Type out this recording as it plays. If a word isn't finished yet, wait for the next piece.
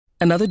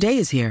Another day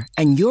is here,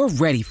 and you're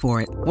ready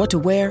for it. What to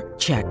wear?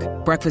 Check.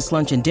 Breakfast,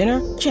 lunch, and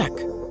dinner? Check.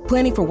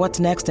 Planning for what's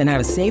next and how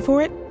to save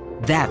for it?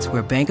 That's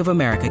where Bank of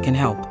America can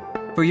help.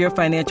 For your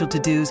financial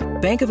to-dos,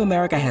 Bank of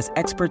America has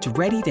experts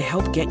ready to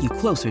help get you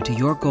closer to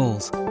your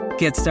goals.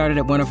 Get started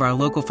at one of our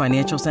local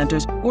financial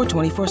centers or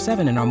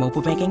 24/7 in our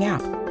mobile banking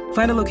app.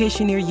 Find a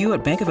location near you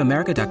at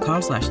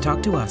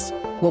bankofamerica.com/talktous.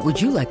 What would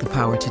you like the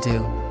power to do?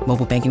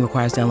 Mobile banking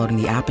requires downloading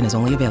the app and is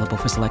only available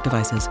for select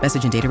devices.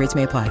 Message and data rates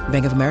may apply.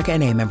 Bank of America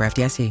N.A., member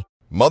FDIC.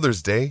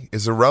 Mother's Day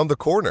is around the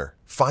corner.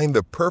 Find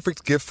the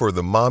perfect gift for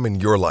the mom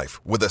in your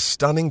life with a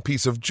stunning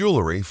piece of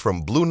jewelry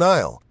from Blue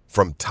Nile.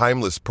 From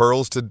timeless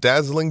pearls to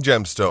dazzling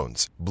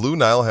gemstones, Blue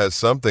Nile has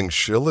something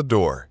she'll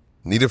adore.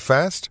 Need it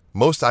fast?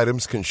 Most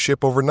items can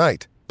ship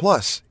overnight.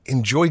 Plus,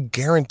 enjoy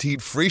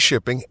guaranteed free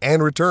shipping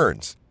and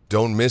returns.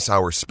 Don't miss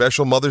our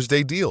special Mother's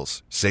Day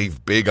deals.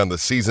 Save big on the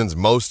season's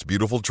most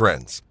beautiful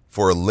trends.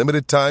 For a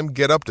limited time,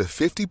 get up to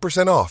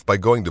 50% off by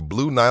going to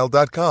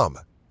BlueNile.com.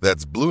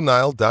 That's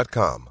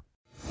BlueNile.com.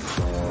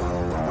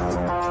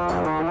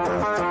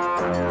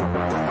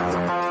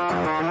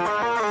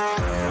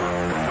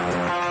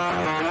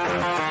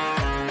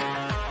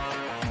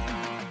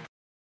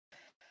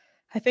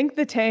 I think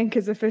the tank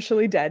is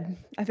officially dead.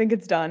 I think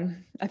it's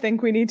done. I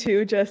think we need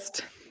to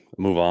just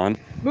move on.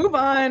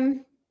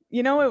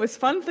 You know, it was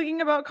fun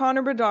thinking about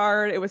Connor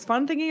Bedard. It was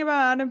fun thinking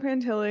about Adam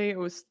Pantilli. It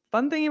was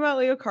fun thinking about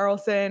Leo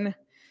Carlsson.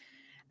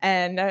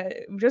 And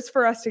just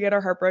for us to get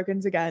our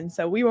heartbrokens again.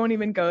 So we won't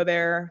even go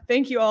there.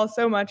 Thank you all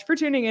so much for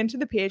tuning in to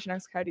the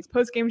PHNX Coyotes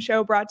postgame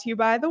show, brought to you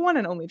by the one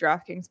and only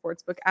DraftKings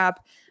Sportsbook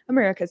app,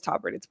 America's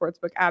top-rated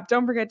sportsbook app.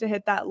 Don't forget to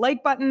hit that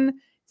like button,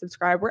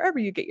 subscribe wherever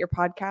you get your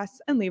podcasts,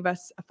 and leave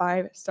us a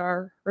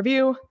 5-star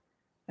review.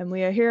 I'm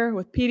Leah here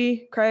with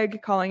Petey, Craig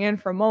calling in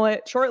from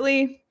Mullet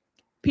shortly.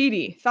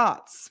 Petey,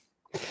 thoughts?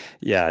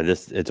 Yeah,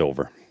 it's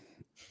over.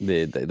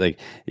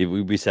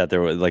 We sat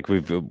there like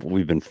we've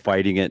been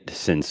fighting it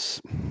since.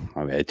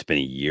 I mean, it's been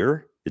a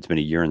year. It's been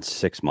a year and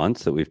 6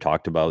 months that we've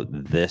talked about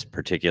this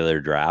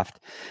particular draft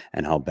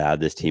and how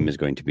bad this team is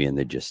going to be, and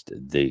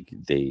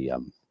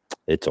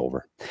it's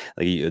over.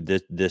 Like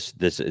this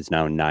is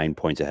now 9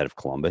 points ahead of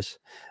Columbus.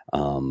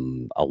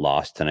 A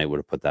loss tonight would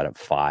have put that at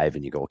 5,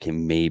 and you go, okay,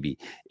 maybe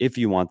if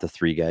you want the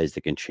 3 guys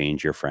that can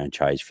change your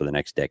franchise for the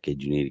next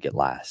decade, you need to get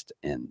last,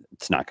 and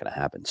it's not going to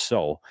happen.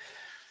 So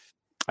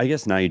I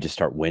guess now you just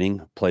start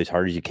winning, play as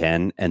hard as you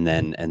can, and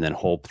then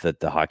hope that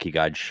the hockey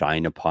gods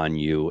shine upon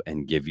you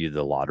and give you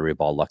the lottery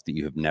ball luck that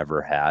you have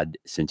never had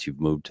since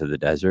you've moved to the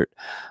desert.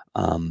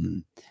 I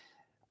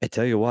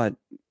tell you what,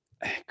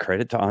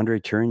 credit to Andre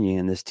Tourigny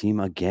and this team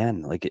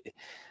again.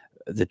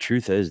 The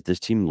truth is, this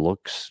team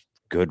looks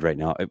good right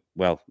now.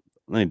 Well,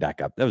 let me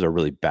back up. That was a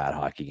really bad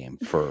hockey game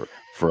for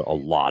a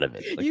lot of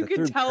it. You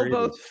could tell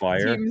both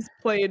teams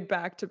played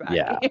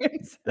back-to-back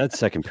games. That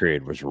second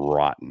period was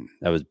rotten.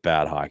 That was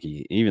bad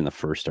hockey. Even the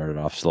first started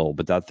off slow,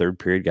 but that third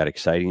period got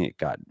exciting. It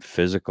got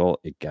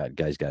physical.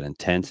 Guys got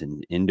intense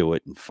and into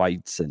it and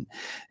fights. And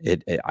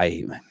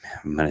I'm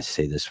going to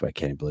say this, I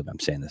can't believe I'm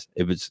saying this.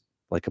 It was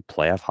like a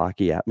playoff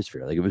hockey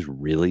atmosphere. Like, it was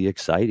really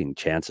exciting.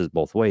 Chances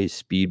both ways,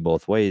 speed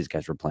both ways.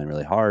 Guys were playing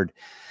really hard.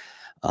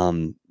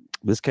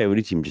 This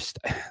Coyote team just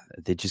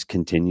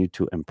continue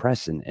to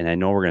impress. And I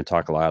know we're going to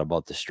talk a lot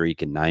about the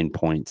streak and 9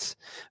 points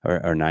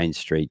or 9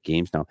 straight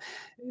games. Now,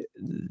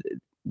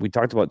 we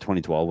talked about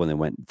 2012 when they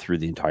went through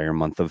the entire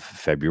month of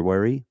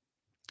February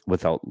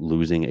without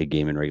losing a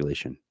game in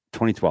regulation.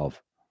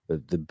 2012,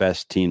 the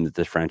best team that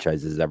this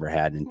franchise has ever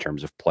had in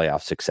terms of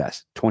playoff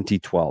success.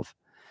 2012.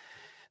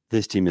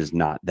 This team is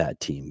not that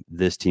team.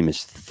 This team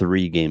is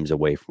 3 games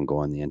away from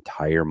going the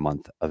entire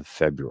month of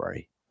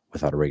February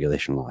without a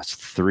regulation loss.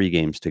 3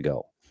 games to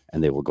go,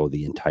 and they will go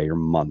the entire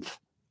month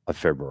of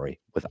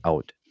February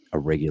without a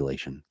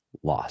regulation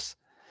loss.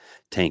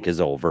 Tank is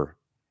over.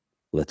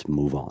 Let's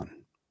move on.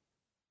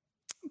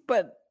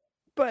 But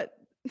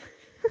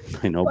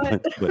I know,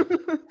 but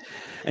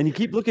and you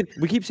keep looking.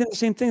 We keep saying the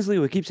same things,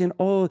 Leo. We keep saying,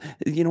 "Oh,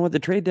 you know what? The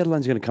trade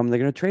deadline's going to come. They're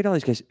going to trade all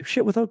these guys."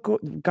 Shit, without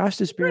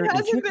Gostisbehere, he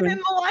hasn't been in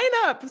the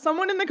lineup.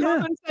 Someone in the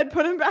comments said,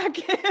 "Put him back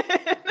in."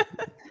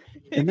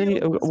 And then,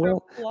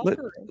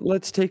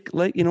 let's take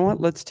the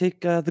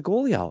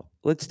goalie out.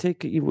 Let's take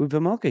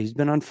Vejmelka. He's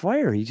been on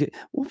fire.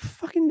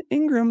 Fucking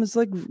Ingram is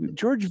like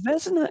George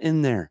Vezina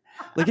in there.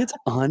 Like, it's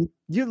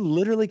you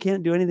literally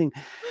can't do anything.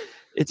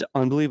 It's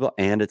unbelievable,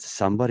 and it's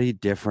somebody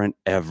different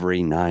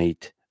every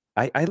night.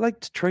 I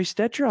liked Troy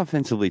Stetcher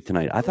offensively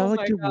tonight. I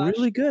thought he looked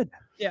really good.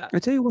 Yeah. I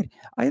tell you what,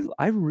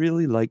 I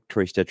really like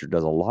Troy Stetcher.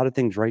 Does a lot of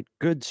things right.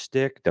 Good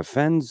stick,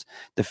 defends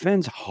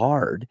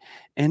hard,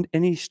 and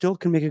he still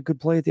can make a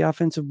good play at the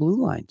offensive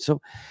blue line. So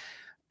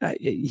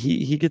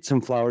he gets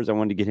some flowers. I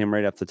wanted to get him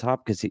right off the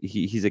top because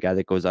he's a guy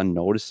that goes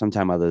unnoticed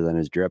sometime other than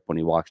his drip when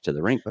he walks to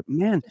the rink. But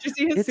man, did you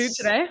see his suit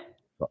today?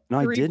 No,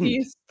 I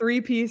didn't.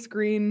 3-piece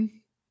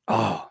green.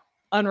 Oh.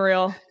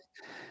 Unreal.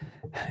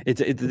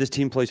 This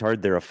team plays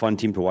hard. They're a fun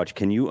team to watch.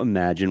 Can you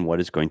imagine what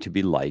it's going to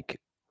be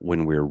like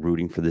when we're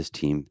rooting for this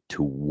team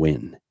to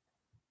win?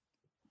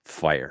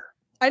 Fire.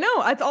 I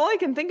know. That's all I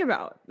can think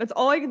about.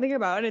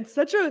 And it's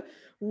such a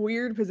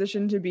weird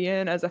position to be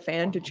in as a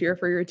fan, to cheer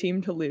for your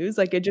team to lose.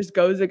 Like, it just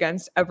goes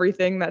against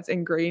everything that's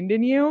ingrained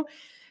in you.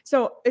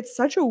 So it's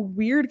such a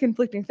weird,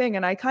 conflicting thing.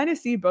 And I kind of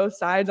see both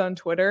sides on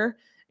Twitter.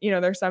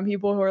 There's some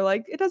people who are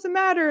like, it doesn't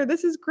matter.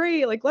 This is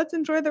great. Like, let's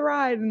enjoy the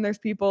ride. And there's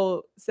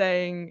people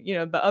saying,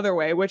 the other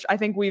way, which I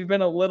think we've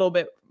been a little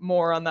bit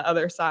more on the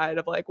other side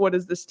of like, what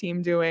is this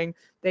team doing?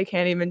 They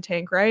can't even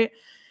tank, right?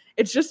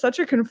 It's just such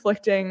a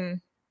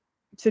conflicting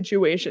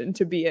situation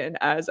to be in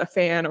as a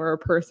fan or a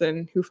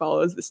person who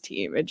follows this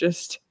team. It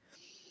just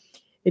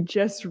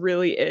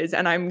really is.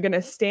 And I'm going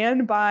to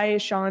stand by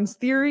Sean's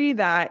theory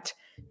that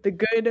the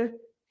good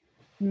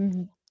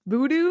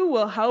voodoo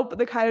will help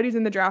the Coyotes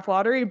in the draft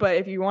lottery. But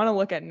if you want to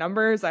look at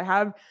numbers, I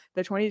have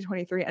the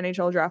 2023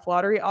 NHL draft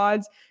lottery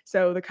odds.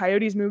 So the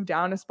Coyotes moved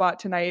down a spot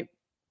tonight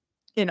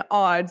in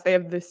odds. They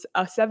have a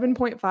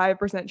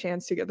 7.5%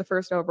 chance to get the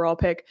first overall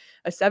pick,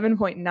 a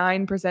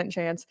 7.9%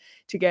 chance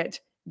to get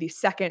the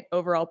second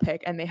overall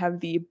pick, and they have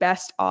the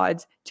best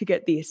odds to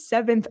get the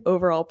 7th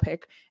overall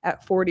pick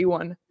at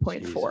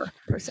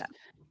 41.4%.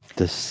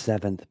 The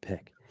 7th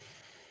pick.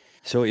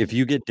 So if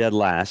you get dead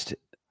last,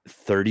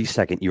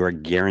 32nd, you are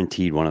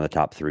guaranteed one of the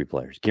top 3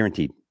 players.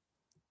 Guaranteed.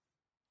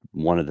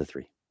 One of the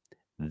 3.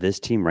 This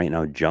team right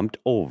now jumped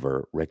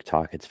over Rick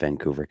Tocchet's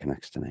Vancouver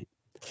Canucks tonight.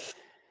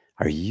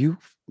 Are you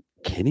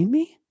kidding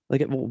me?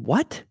 Like,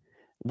 what?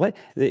 What?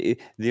 The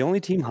only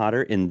team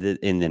hotter in the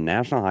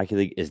National Hockey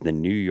League is the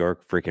New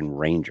York freaking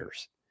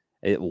Rangers.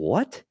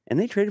 What? And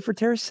they traded for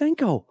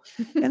Tarasenko,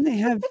 and they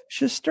have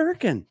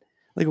Shesterkin.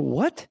 Like,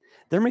 what?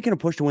 They're making a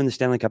push to win the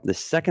Stanley Cup. The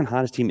second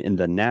hottest team in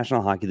the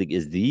National Hockey League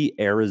is the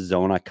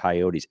Arizona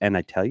Coyotes. And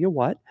I tell you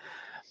what,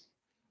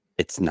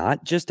 it's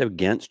not just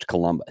against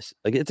Columbus.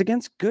 Like, it's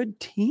against good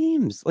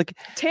teams. Like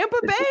Tampa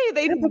Bay.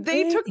 They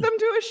took them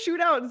to a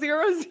shootout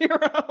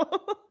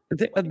 0-0.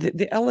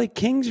 The LA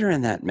Kings are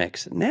in that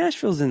mix.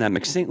 Nashville's in that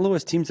mix. St.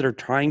 Louis, teams that are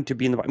trying to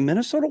be in the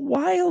Minnesota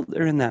Wild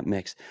are in that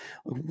mix.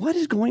 What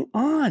is going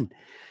on?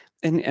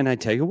 And I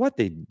tell you what,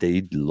 they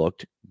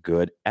looked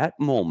good at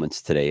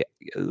moments today.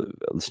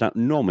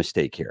 No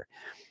mistake here.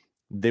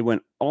 They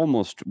went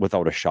almost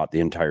without a shot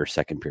the entire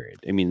second period.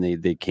 I mean,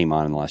 they came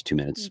on in the last 2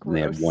 minutes. And they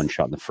had one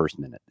shot in the first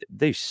minute.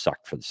 They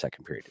sucked for the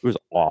second period. It was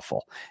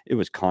awful. It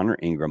was Connor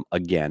Ingram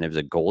again. It was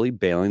a goalie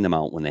bailing them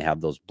out when they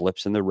have those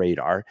blips in the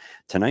radar.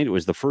 Tonight, it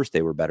was the first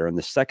they were better, and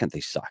the second they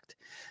sucked.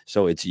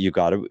 So it's you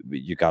got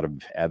to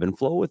ebb and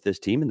flow with this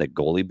team, and the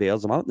goalie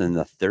bails them out. And then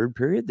the third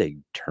period, they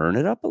turn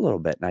it up a little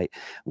bit. And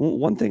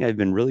one thing I've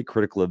been really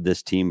critical of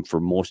this team for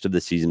most of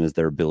the season is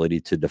their ability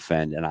to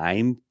defend, and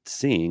I'm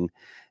seeing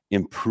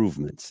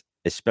improvements,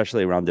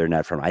 especially around their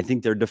net front. I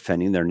think they're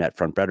defending their net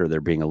front better. They're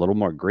being a little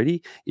more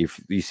gritty.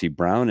 If you see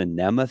Brown and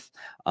Nemeth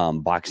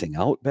boxing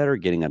out better,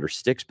 getting under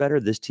sticks better,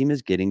 this team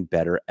is getting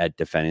better at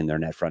defending their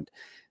net front.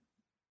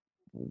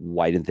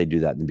 Why didn't they do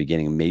that in the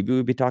beginning? Maybe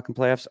we'd be talking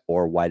playoffs,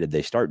 or why did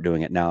they start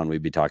doing it now and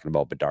we'd be talking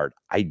about Bedard?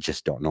 I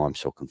just don't know. I'm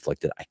so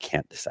conflicted. I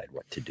can't decide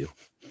what to do.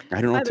 I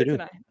don't know what to do.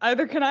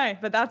 Either can I,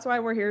 but that's why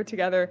we're here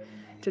together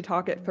to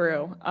talk it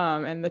through.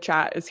 And the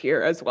chat is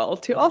here as well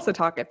to also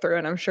talk it through.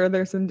 And I'm sure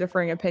there's some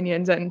differing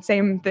opinions, and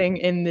same thing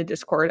in the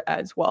Discord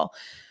as well.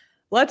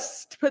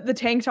 Let's put the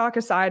tank talk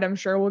aside. I'm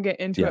sure we'll get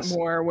into it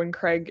more when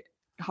Craig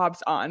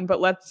hops on, but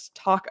let's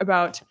talk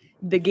about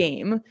the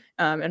game.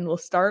 And we'll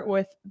start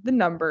with the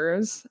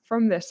numbers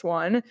from this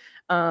one.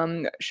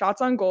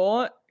 Shots on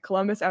goal.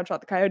 Columbus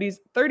outshot the Coyotes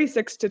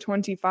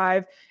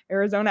 36-25.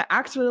 Arizona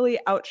actually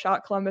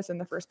outshot Columbus in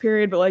the first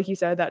period, but like you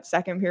said, that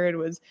second period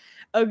was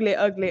ugly,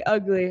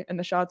 and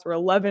the shots were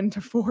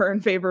 11-4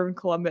 in favor of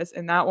Columbus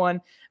in that one.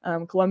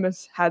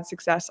 Columbus had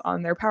success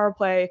on their power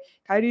play.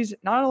 Coyotes,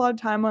 not a lot of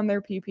time on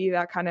their PP.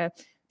 That kind of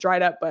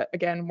dried up, but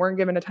again, weren't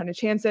given a ton of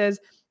chances.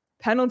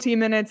 Penalty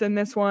minutes in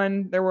this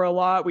one, there were a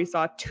lot. We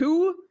saw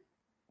 2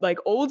 like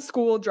old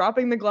school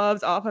dropping the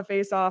gloves off a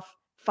face-off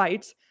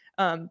fight.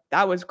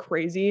 That was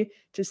crazy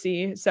to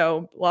see.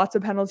 So lots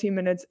of penalty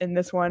minutes in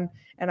this one.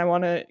 And I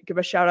want to give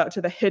a shout out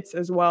to the hits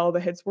as well. The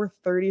hits were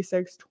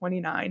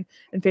 36-29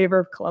 in favor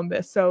of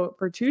Columbus. So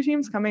for 2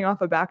 teams coming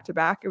off a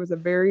back-to-back, it was a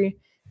very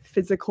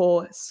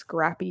physical,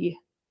 scrappy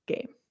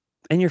game.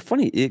 And you're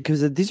funny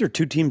because these are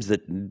 2 teams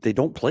that they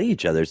don't play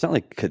each other. It's not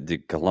like the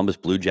Columbus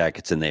Blue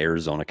Jackets and the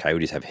Arizona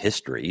Coyotes have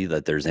history,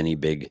 that there's any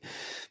big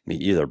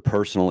either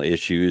personal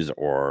issues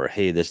or,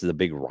 hey, this is a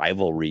big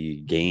rivalry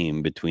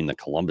game between the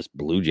Columbus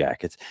Blue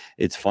Jackets.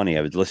 It's funny.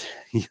 I would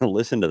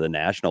listen to the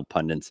national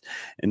pundits,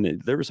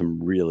 and there were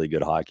some really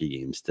good hockey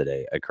games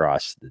today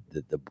across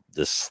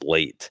the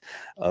slate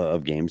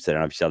of games today.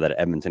 I saw that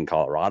Edmonton,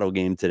 Colorado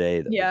game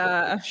today. The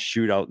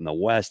shootout in the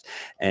West.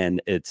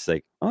 And it's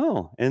like,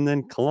 oh, and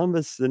then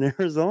Columbus and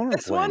Arizona.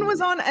 This one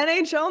was on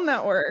NHL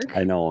Network.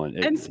 I know.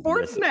 And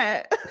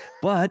Sportsnet.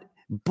 But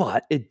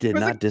but it did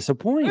not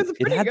disappoint. It was a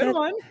pretty good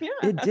one. Yeah.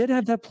 It did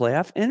have that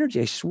playoff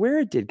energy. I swear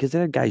it did, because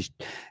that guys,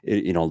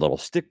 little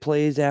stick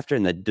plays after,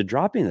 and the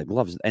dropping the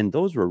gloves, and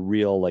those were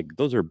real. Like,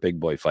 those are big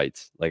boy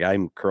fights. Like,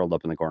 I'm curled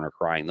up in the corner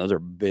crying. Those are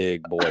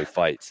big boy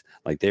fights.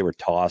 Like, they were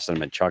tossing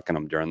them and chucking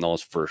them during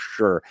those for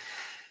sure.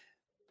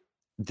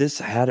 This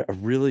had a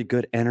really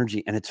good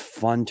energy, and it's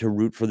fun to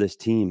root for this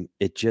team.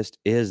 It just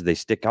is. They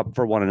stick up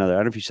for one another. I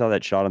don't know if you saw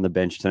that shot on the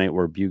bench tonight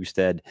where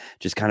Bugstead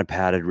just kind of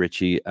patted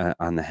Richie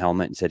on the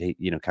helmet and said, hey,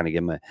 kind of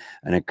give him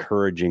an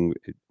encouraging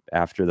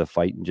after the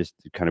fight, and just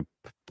kind of,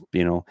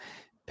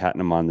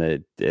 patting him on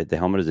the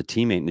helmet as a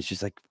teammate. And it's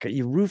just like,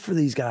 you root for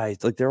these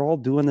guys. Like, they're all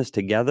doing this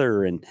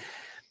together. And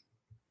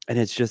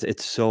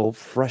it's so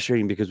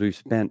frustrating, because we've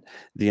spent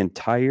the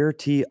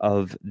entirety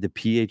of the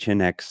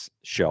PHNX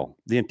show,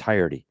 the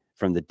entirety,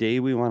 from the day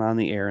we went on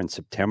the air in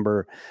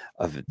September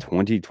of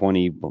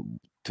 2020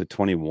 to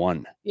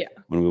 21,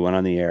 when we went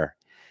on the air,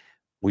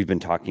 we've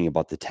been talking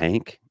about the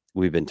tank.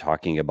 We've been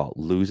talking about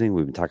losing.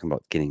 We've been talking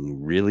about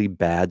getting really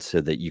bad so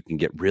that you can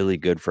get really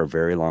good for a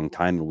very long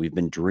time. And we've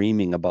been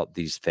dreaming about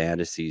these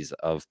fantasies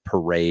of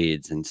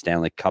parades and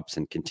Stanley Cups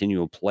and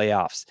continual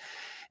playoffs.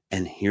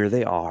 And here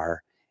they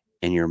are,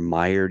 and you're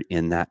mired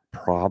in that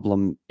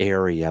problem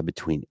area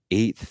between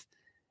 8th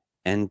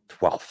and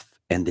 12th.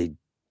 And they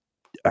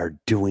are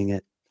doing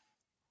it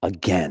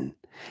again.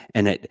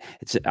 And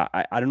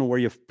I don't know where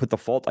you put the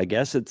fault. I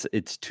guess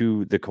it's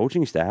to the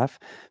coaching staff,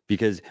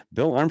 because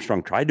Bill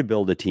Armstrong tried to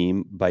build a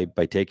team by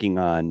taking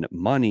on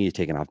money,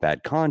 taking off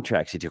bad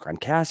contracts. He took on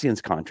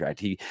Cassian's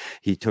contract. He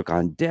took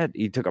on debt.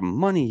 He took on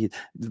money.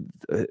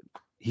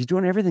 He's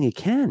doing everything he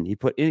can. He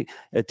put a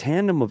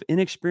tandem of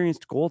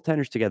inexperienced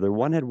goaltenders together.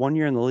 One had 1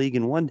 year in the league,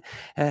 and one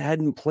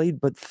hadn't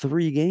played but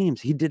 3 games.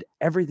 He did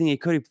everything he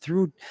could. He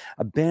threw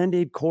a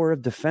Band-Aid core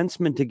of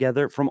defensemen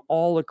together from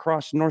all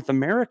across North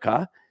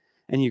America.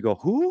 And you go,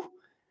 who?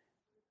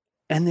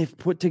 And they've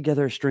put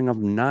together a string of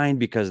 9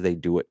 because they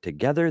do it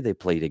together. They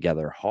play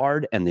together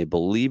hard, and they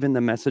believe in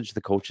the message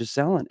the coach is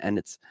selling. And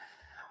it's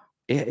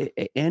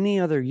any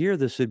other year,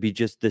 this would be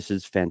this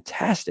is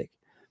fantastic.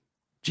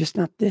 Just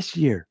not this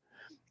year.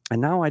 And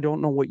now I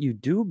don't know what you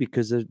do,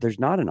 because there's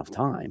not enough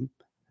time.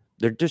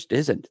 There just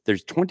isn't.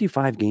 There's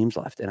 25 games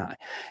left. And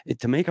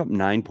to make up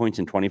 9 points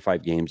in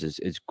 25 games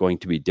is going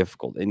to be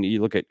difficult. And you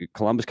look at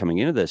Columbus coming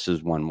into this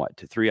is won,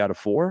 to 3 out of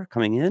 4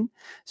 coming in.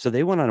 So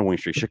they went on a winning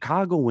streak.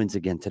 Chicago wins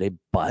again today,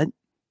 but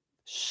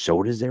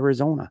so does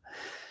Arizona.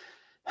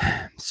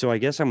 So I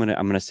guess I'm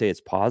gonna say it's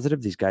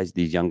positive.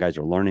 These young guys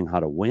are learning how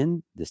to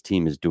win. This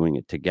team is doing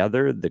it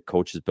together. The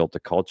coach has built a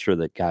culture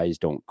that guys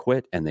don't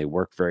quit, and they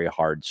work very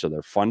hard. So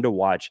they're fun to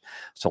watch.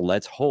 So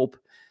let's hope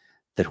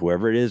that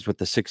whoever it is with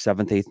the 6th,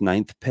 7th, 8th,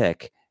 9th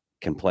pick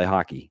can play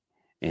hockey,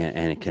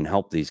 and it can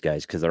help these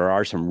guys, because there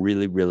are some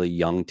really, really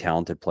young,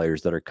 talented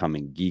players that are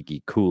coming.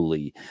 Geeky,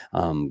 Cooley,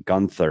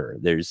 Gunther.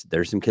 There's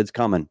some kids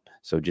coming.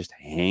 So just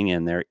hang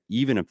in there,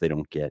 even if they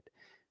don't get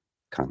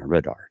Connor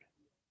Bedard.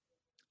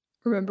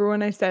 Remember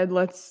when I said,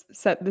 let's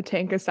set the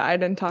tank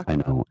aside and talk? I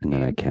know, and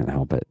then I can't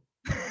help it.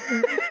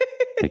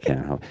 I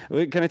can't help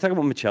it. Can I talk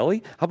about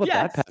Michelli? How about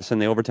that pass in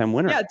the overtime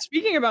winner? Yeah,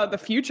 speaking about the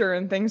future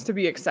and things to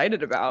be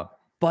excited about.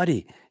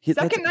 Buddy.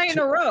 Second night in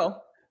a row.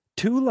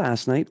 2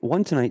 last night,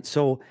 1 tonight.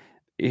 So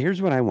here's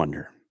what I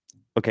wonder.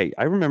 Okay,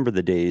 I remember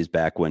the days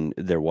back when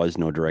there was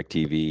no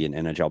DirecTV and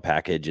NHL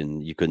package,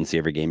 and you couldn't see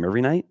every game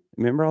every night.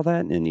 Remember all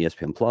that? And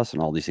ESPN Plus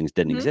and all these things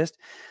didn't exist.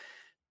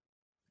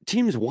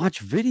 Teams watch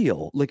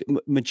video. Like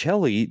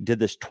Michelli did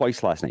this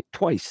twice last night.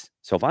 Twice.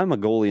 So if I'm a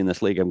goalie in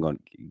this league, I'm going,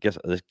 guess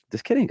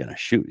this kid ain't going to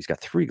shoot. He's got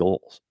 3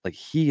 goals. Like,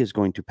 he is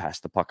going to pass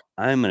the puck.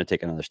 I'm going to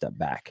take another step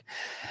back.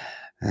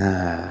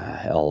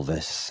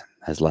 Elvis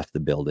has left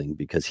the building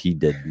because he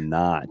did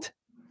not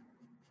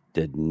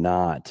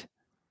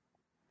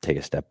take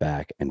a step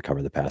back and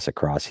cover the pass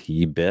across.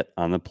 He bit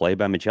on the play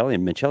by Michelli.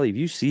 And Michelli, if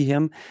you see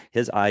him,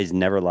 his eyes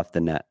never left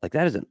the net. Like,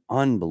 that is an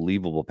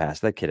unbelievable pass.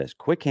 That kid has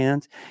quick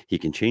hands. He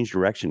can change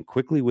direction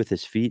quickly with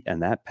his feet,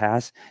 and that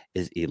pass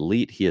is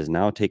elite. He has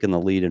now taken the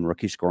lead in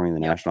rookie scoring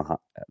in the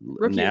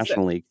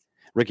National League.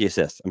 Rookie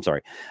assists. I'm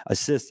sorry.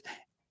 Assists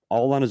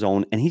all on his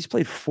own. And he's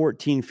played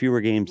 14 fewer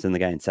games than the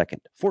guy in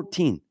second.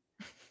 14.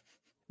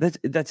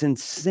 That's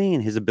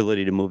insane, his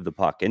ability to move the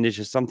puck. And it's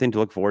just something to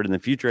look forward in the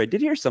future. I did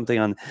hear something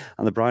on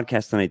the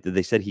broadcast tonight that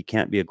they said he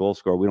can't be a goal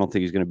scorer. We don't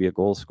think he's going to be a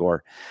goal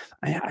scorer.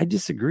 I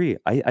disagree.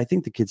 I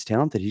think the kid's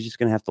talented. He's just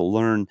going to have to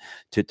learn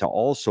to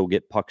also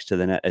get pucks to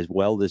the net as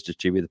well as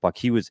distribute the puck.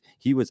 He was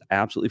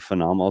absolutely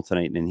phenomenal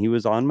tonight, and he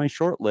was on my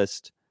short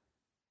list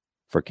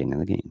for king of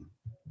the game.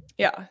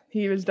 Yeah,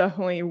 he was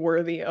definitely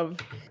worthy of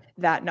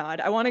that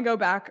nod. I want to go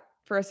back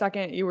for a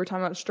second. You were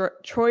talking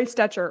about Troy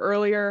Stecher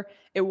earlier.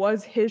 It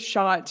was his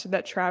shot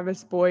that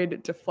Travis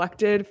Boyd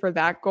deflected for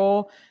that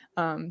goal.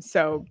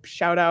 So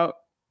shout out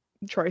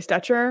Troy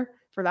Stecher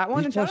for that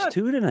one. He's +2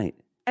 tonight.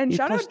 And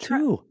shout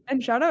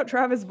out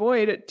Travis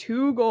Boyd,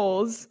 2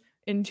 goals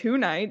in 2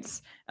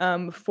 nights,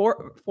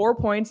 4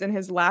 points in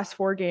his last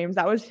 4 games.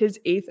 That was his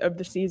 8th of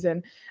the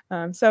season.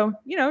 So,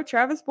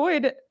 Travis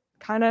Boyd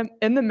kind of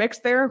in the mix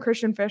there.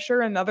 Christian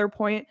Fischer, another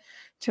point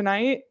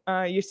tonight.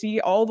 You see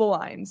all the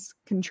lines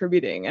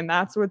contributing, and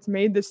that's what's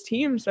made this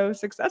team so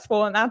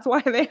successful. And that's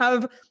why they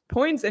have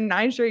points in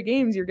 9 straight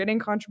games. You're getting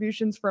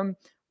contributions from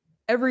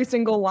every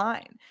single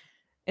line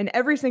in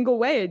every single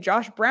way.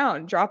 Josh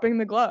Brown dropping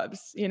the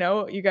gloves. You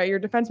got your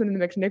defenseman in the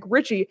mix, Nick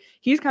Ritchie.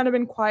 He's kind of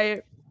been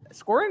quiet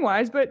scoring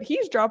wise, but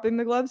he's dropping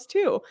the gloves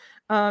too.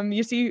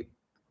 You see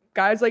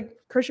guys like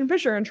Christian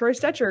Fischer and Troy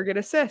Stetcher get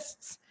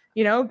assists.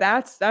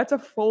 That's a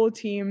full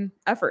team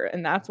effort,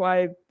 and that's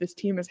why this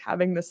team is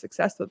having the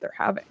success that they're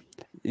having.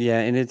 Yeah,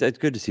 and it's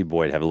good to see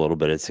Boyd have a little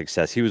bit of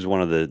success. He was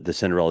one of the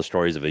Cinderella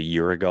stories of a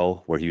year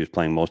ago, where he was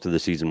playing most of the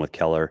season with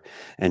Keller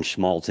and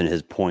Schmaltz, and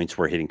his points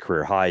were hitting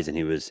career highs, and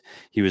he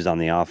was on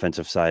the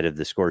offensive side of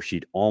the score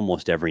sheet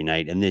almost every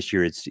night. And this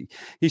year,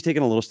 he's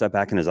taken a little step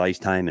back in his ice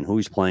time and who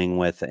he's playing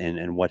with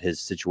and what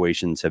his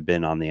situations have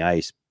been on the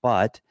ice,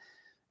 but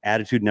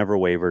attitude never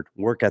wavered.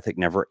 Work ethic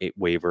never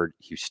wavered.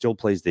 He still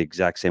plays the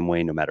exact same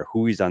way, no matter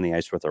who he's on the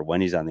ice with or when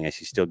he's on the ice.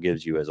 He still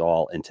gives you his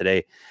all. And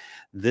today,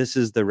 this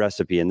is the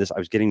recipe. And I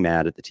was getting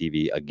mad at the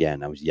TV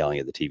again. I was yelling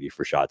at the TV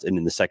for shots. And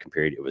in the second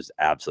period, it was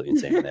absolutely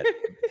insane.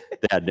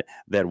 They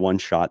had one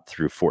shot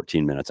through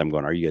 14 minutes. I'm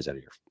going, are you guys out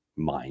of your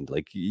mind?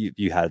 Like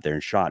you had it there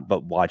and shot.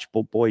 But watch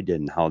what Boyd did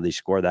and how they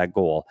score that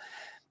goal.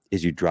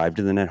 Is you drive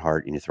to the net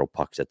hard and you throw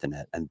pucks at the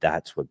net, and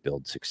that's what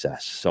builds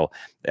success. So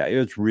I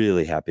was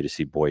really happy to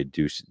see Boyd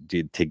do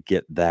to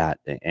get that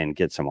and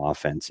get some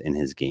offense in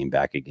his game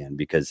back again,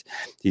 because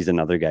he's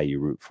another guy you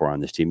root for on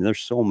this team. And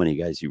there's so many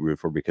guys you root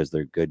for because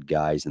they're good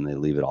guys and they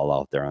leave it all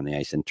out there on the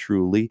ice. And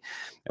truly,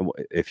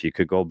 if you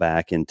could go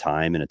back in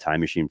time in a time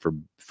machine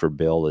for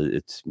Bill,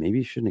 it's maybe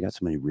you shouldn't have got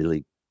so many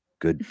really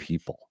good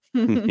people.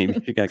 Maybe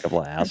you got a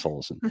couple of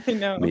assholes, and I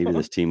know. Maybe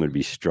this team would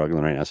be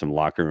struggling right now, some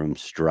locker room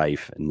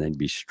strife, and they'd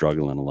be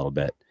struggling a little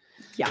bit.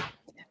 Yeah.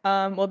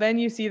 Well, then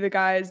you see the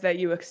guys that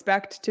you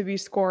expect to be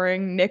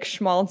scoring. Nick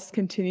Schmaltz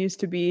continues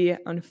to be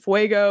on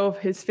fuego,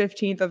 his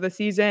 15th of the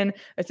season,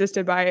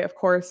 assisted by, of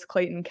course,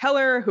 Clayton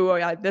Keller, who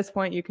at this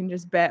point you can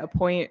just bet a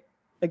point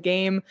a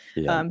game.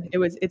 Yeah.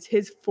 It's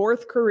his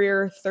 4th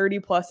career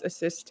 30+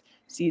 assist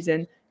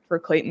season for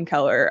Clayton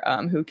Keller,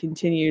 who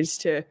continues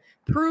to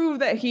prove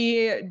that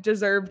he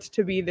deserved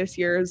to be this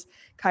year's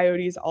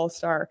Coyotes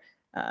All-Star.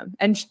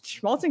 And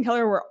Schmaltz and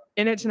Keller were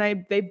in it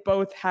tonight. They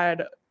both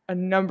had a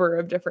number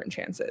of different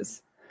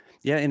chances.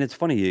 Yeah, and it's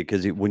funny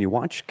because when you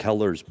watch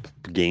Keller's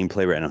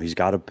gameplay right now, he's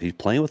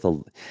playing with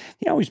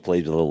he always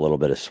plays with a little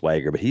bit of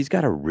swagger, but he's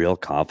got a real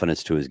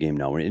confidence to his game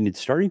now, and it's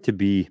starting to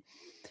be,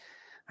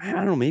 I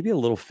don't know, maybe a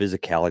little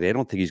physicality. I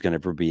don't think he's going to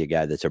ever be a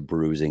guy that's a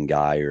bruising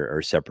guy or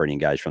separating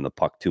guys from the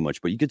puck too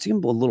much, but you could see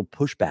him a little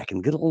pushback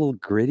and get a little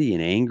gritty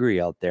and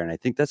angry out there. And I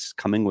think that's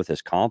coming with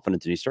his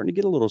confidence. And he's starting to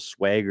get a little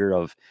swagger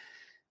of,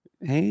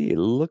 hey,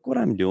 look what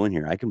I'm doing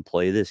here. I can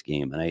play this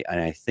game. And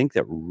I think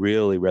that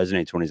really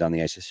resonates when he's on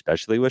the ice,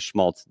 especially with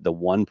Schmaltz. The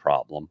one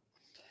problem,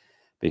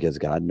 because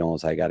God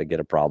knows I got to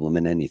get a problem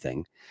in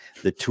anything.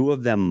 The two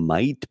of them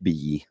might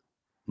be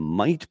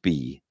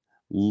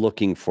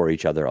looking for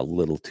each other a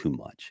little too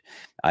much.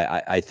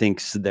 I think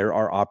there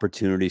are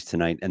opportunities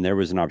tonight, and there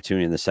was an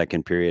opportunity in the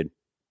second period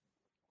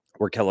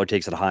where Keller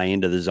takes it high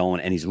into the zone,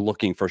 and he's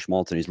looking for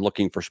Schmaltz, and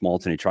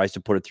he tries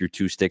to put it through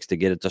 2 sticks to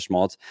get it to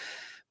Schmaltz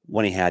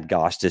when he had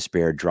Goss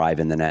Despair drive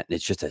in the net. And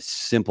it's just a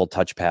simple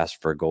touch pass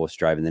for Goss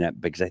drive in the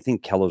net, because I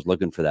think Keller's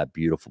looking for that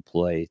beautiful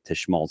play to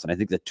Schmaltz. And I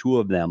think the two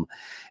of them,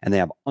 and they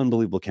have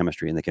unbelievable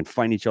chemistry, and they can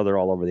find each other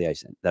all over the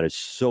ice. That is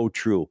so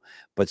true.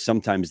 But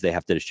sometimes they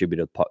have to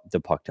distribute the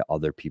puck to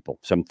other people.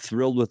 So I'm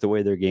thrilled with the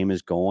way their game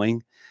is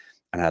going.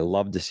 And I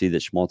love to see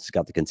that Schmaltz has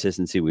got the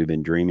consistency we've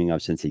been dreaming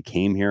of since he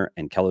came here,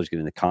 and Keller's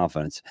getting the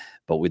confidence,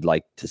 but we'd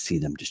like to see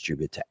them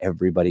distribute to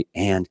everybody.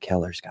 And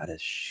Keller's got to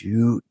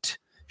shoot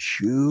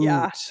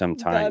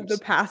sometimes. The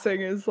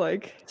passing is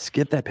like,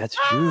 skip that pass,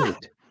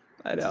 shoot.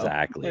 I know.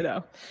 Exactly. I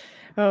know.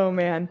 Oh,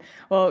 man.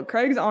 Well,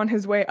 Craig's on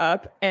his way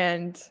up,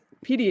 and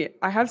PD,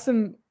 I have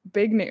some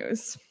big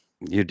news.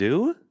 You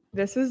do?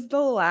 This is the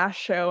last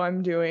show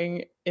I'm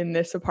doing in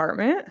this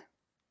apartment.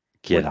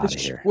 Get out of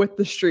here. With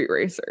the Street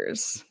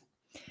Racers.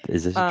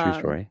 Is this a true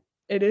story?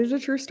 It is a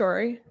true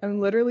story.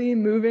 I'm literally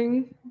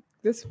moving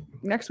this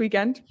next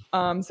weekend.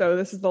 So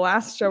this is the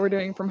last show we're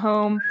doing from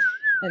home.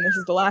 And this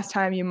is the last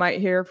time you might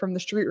hear from the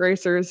Street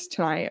Racers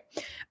tonight.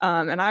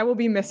 And I will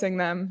be missing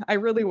them. I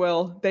really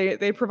will.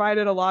 They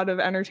provided a lot of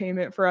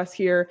entertainment for us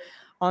here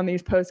on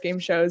these post-game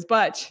shows.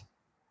 But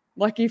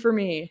lucky for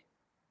me,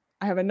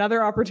 I have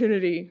another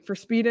opportunity for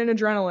speed and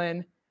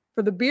adrenaline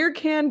for the Beer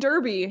Can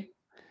Derby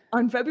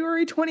on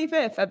February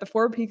 25th at the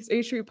Four Peaks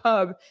A Street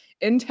Pub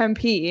in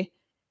Tempe.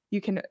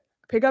 You can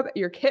pick up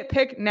your kit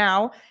pick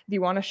now if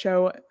you want to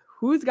show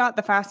who's got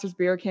the fastest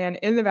beer can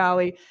in the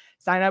Valley.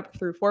 Sign up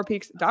through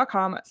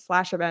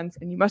fourpeaks.com/events,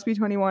 and you must be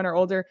 21 or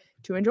older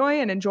to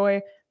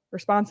enjoy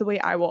responsibly.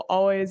 I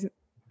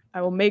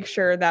will make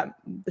sure that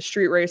the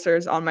street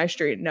racers on my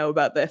street know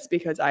about this,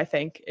 because I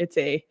think it's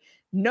a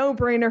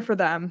no-brainer for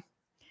them.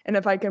 And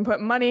if I can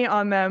put money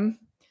on them,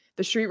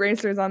 the street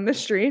racers on this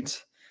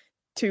street,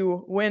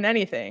 to win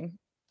anything,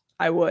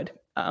 I would.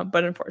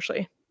 But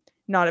unfortunately,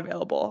 not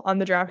available on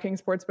the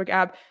DraftKings Sportsbook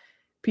app.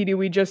 PD,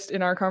 we just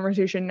in our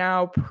conversation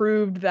now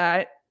proved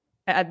that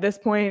at this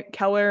point,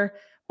 Keller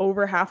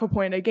over half a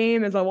point a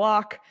game is a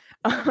lock.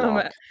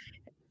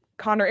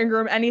 Connor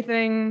Ingram,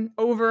 anything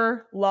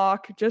over,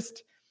 lock.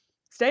 Just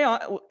stay on.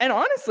 And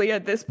honestly,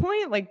 at this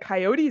point, like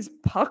Coyotes'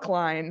 puck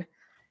line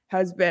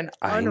has been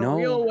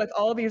unreal with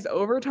all these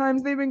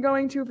overtimes they've been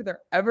going to for their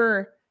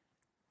ever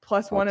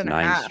plus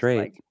 1.5 straight.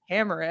 Like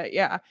hammer it.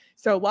 Yeah.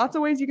 So lots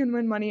of ways you can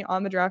win money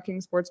on the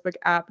DraftKings Sportsbook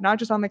app, not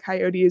just on the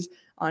Coyotes,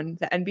 on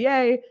the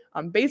NBA,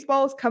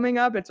 baseball's coming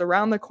up. It's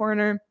around the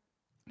corner.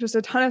 Just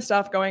a ton of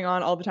stuff going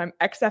on all the time.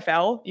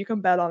 XFL, you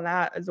can bet on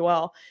that as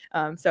well.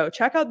 So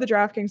check out the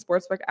DraftKings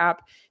Sportsbook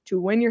app to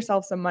win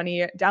yourself some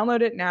money.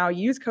 Download it now.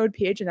 Use code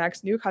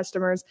PHNX. New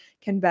customers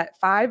can bet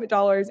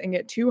 $5 and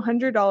get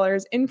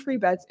 $200 in free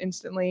bets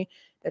instantly.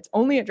 That's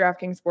only at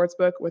DraftKings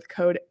Sportsbook with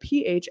code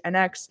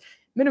PHNX.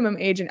 Minimum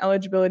age and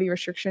eligibility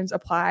restrictions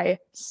apply.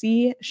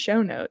 See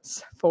show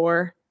notes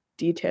for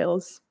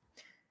details.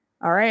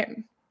 All right.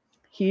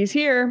 He's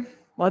here.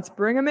 Let's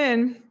bring him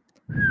in.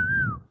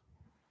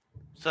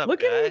 What's up,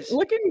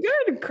 looking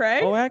good,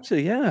 Craig. Oh,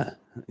 actually, yeah.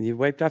 You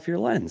wiped off your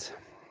lens.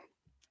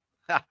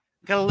 Got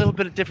a little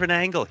bit of different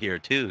angle here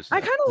too. So.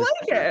 I kind of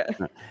like it.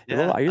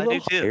 Yeah, are you a little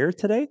higher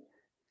today?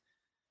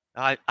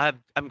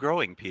 I'm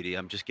growing, Petey.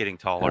 I'm just getting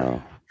taller.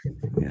 Oh,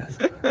 yes.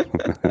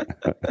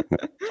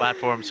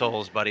 Platform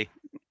souls, buddy.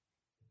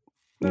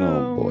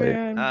 Oh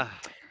boy.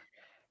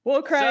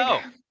 Well,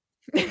 Craig,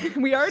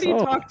 we already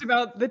talked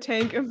about the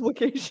tank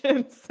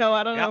implications, so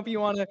I don't know if you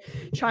want to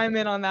chime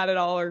in on that at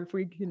all, or if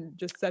we can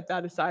just set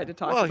that aside to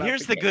talk about. Well,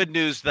 here's the good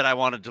news that I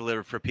want to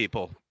deliver for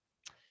people.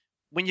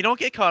 When you don't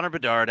get Connor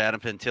Bedard, Adam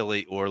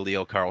Fantilli, or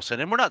Leo Carlsson,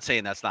 and we're not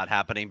saying that's not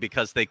happening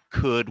because they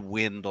could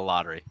win the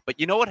lottery, but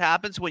you know what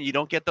happens when you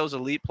don't get those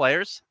elite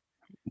players?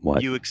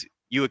 What?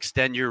 You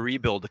extend your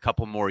rebuild a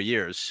couple more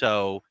years.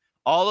 So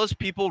all those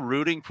people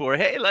rooting for,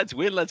 hey, let's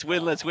win.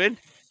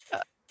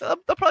 They'll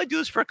probably do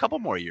this for a couple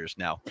more years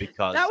now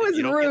because that was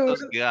you don't rude. get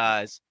those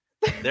guys.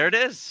 There it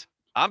is.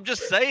 I'm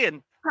just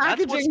saying.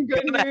 That's what's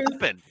going to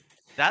happen.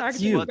 That's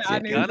what's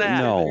going to happen.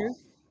 No.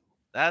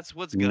 That's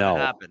what's going to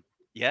happen.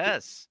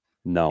 Yes.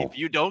 No. If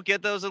you don't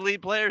get those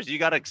elite players, you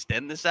got to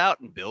extend this out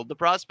and build the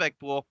prospect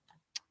pool.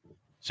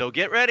 So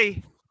get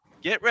ready.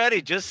 Get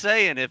ready. Just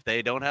saying, if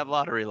they don't have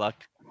lottery luck,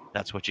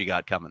 that's what you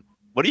got coming.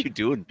 What are you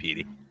doing,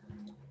 Petey?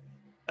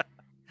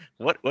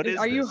 What is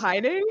Are you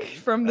hiding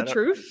from the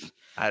truth?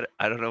 I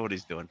don't know what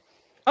he's doing.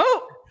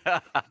 Oh!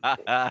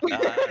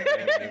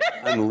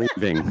 I'm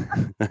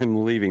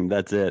leaving.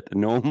 That's it.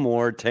 No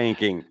more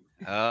tanking.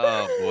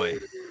 Oh, boy.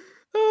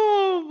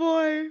 Oh,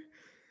 boy.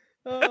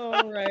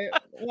 Oh, right.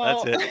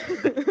 Well, that's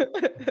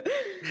it.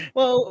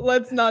 Well,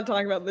 let's not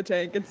talk about the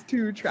tank. It's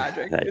too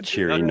tragic. That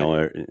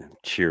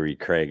cheery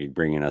Craig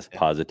bringing us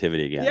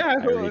positivity again. Yeah,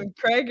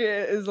 Craig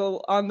is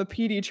on the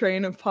PD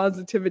train of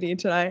positivity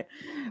tonight.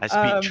 I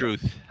speak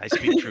truth.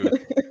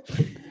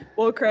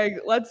 Well, Craig,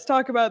 let's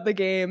talk about the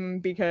game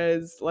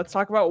because let's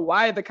talk about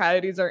why the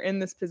Coyotes are in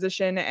this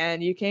position.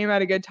 And you came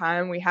at a good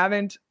time. We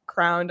haven't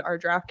crowned our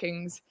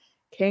DraftKings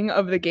king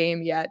of the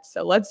game yet.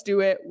 So let's do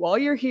it while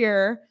you're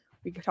here.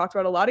 We talked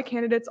about a lot of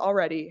candidates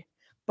already,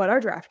 but our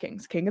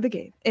DraftKings king of the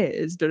game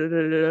is Sean,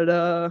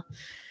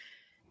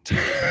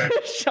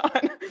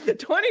 the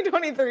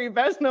 2023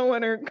 Best No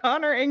winner,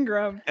 Connor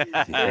Ingram.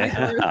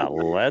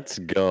 Let's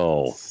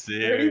go.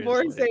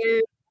 34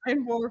 saves,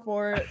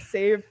 944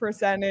 save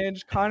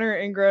percentage. Connor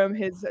Ingram,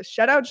 his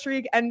shutout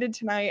streak ended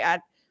tonight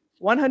at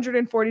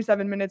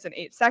 147 minutes and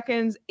 8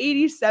 seconds,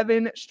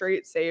 87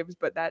 straight saves,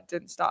 but that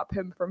didn't stop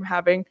him from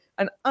having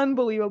an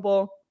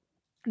unbelievable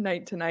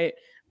night tonight.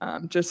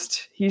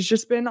 He's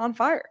just been on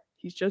fire.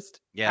 He's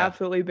just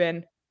absolutely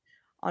been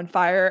on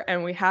fire.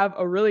 And we have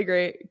a really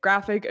great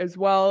graphic as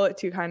well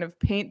to kind of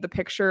paint the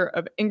picture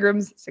of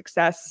Ingram's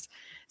success.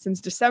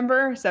 Since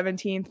December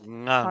 17th,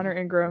 Connor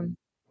Ingram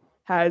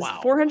has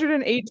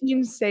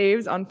 418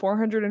 saves on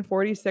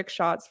 446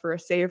 shots for a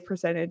save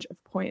percentage of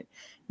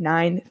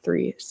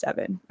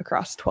 .937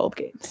 across 12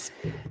 games.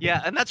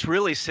 Yeah, and that's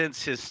really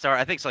since his start.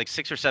 I think it's like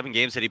 6 or 7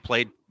 games that he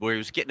played where he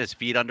was getting his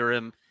feet under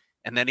him.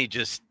 And then he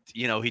just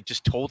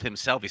told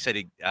himself, he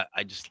said,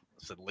 I just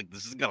said, like,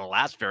 this isn't going to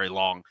last very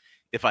long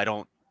if I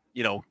don't,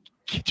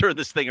 turn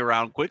this thing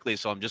around quickly.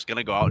 So I'm just going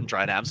to go out and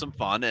try to have some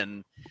fun.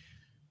 And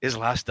his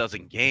last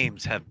dozen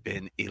games have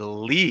been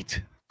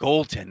elite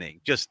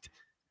goaltending, just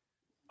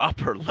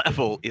upper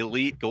level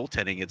elite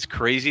goaltending. It's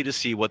crazy to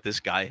see what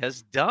this guy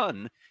has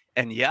done.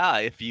 And yeah,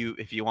 if you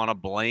want to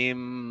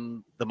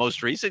blame the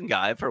most recent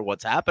guy for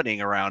what's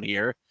happening around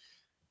here,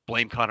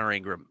 blame Connor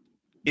Ingram.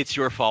 It's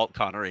your fault,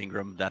 Connor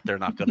Ingram, that they're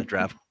not going to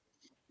draft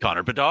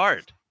Connor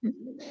Bedard.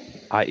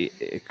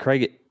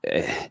 Craig,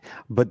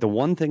 but the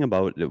one thing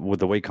about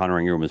with the way Connor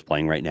Ingram is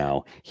playing right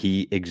now,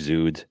 he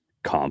exudes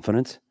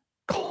confidence,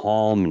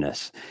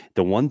 calmness.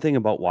 The one thing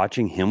about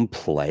watching him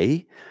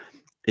play,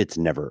 it's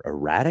never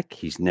erratic.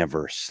 He's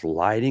never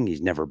sliding.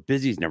 He's never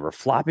busy. He's never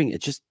flopping.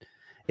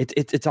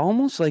 It's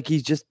almost like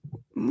he's just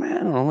I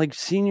don't know, like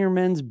senior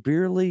men's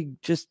beer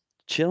league, just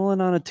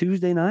chilling on a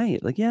Tuesday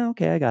night. Like, yeah,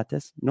 okay, I got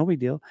this. No big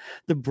deal.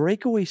 The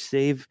breakaway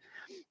save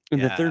in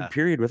the third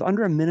period with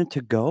under a minute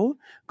to go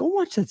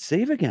watch that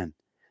save again.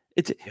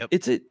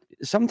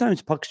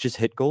 Sometimes pucks just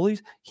hit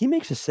goalies. He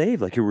makes a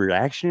save, like a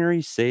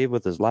reactionary save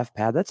with his left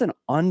pad. That's an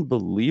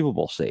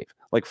unbelievable save,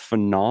 like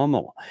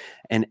phenomenal.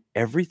 And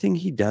everything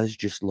he does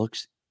just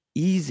looks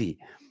easy.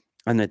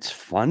 And it's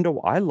fun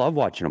I love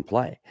watching him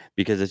play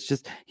because it's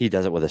just, he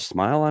does it with a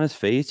smile on his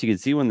face. You can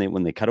see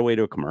when they cut away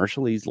to a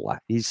commercial, he's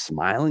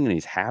smiling and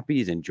he's happy.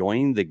 He's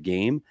enjoying the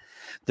game.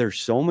 There's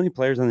so many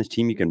players on this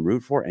team you can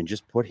root for, and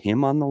just put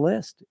him on the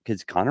list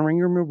because Connor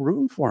Ingram, are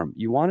rooting for him.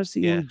 You want to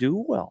see him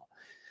do well.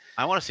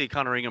 I want to see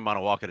Connor Ingram on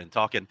a walking and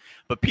talking.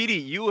 But Petey,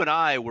 you and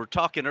I were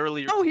talking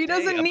earlier. No, he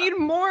doesn't need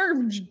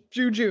more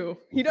juju.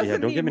 He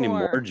doesn't. Don't need give him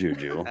more. any more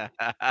juju.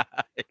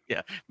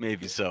 Yeah,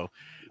 maybe so.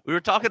 We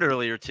were talking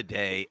earlier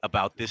today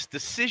about this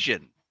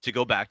decision to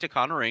go back to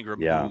Connor Ingram,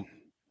 who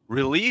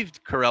relieved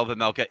Karel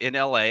Vejmelka in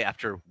LA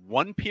after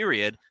one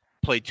period,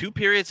 played 2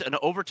 periods, an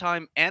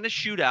overtime, and a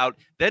shootout,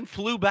 then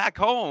flew back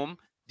home,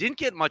 didn't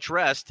get much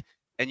rest,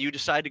 and you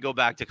decided to go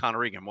back to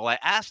Connor Ingram. Well, I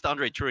asked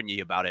Andre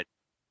Tourigny about it.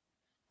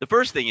 The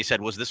first thing he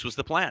said was this was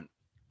the plan.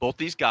 Both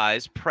these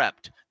guys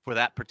prepped for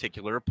that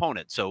particular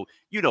opponent. So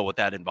you know what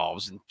that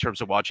involves in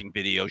terms of watching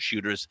video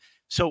shooters.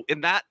 So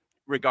in that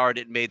regard,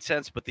 it made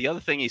sense. But the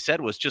other thing he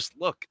said was just,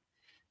 look,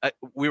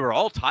 we were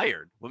all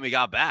tired when we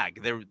got back.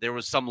 There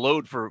was some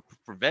load for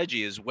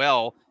Veggie as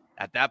well.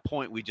 At that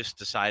point, we just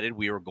decided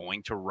we were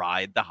going to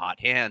ride the hot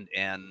hand.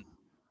 And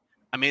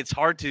I mean, it's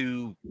hard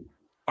to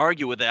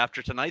argue with it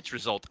after tonight's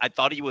result. I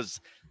thought he was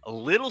a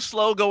little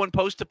slow going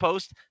post to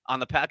post on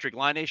the Patrick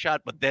Laine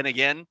shot, but then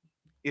again,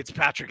 it's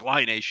Patrick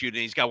Laine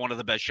shooting. He's got one of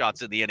the best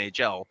shots in the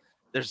NHL.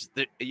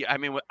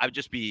 I'd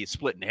just be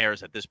splitting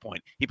hairs at this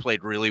point. He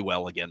played really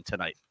well again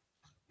tonight.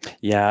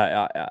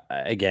 Yeah,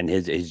 again,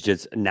 his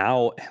just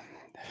now.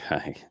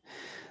 I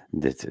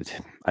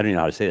don't know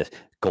how to say this.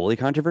 Goalie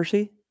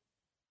controversy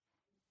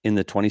in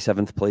the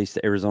 27th place,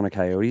 the Arizona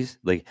Coyotes.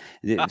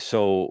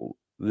 So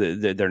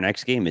their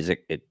next game is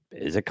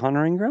it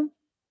Connor Ingram?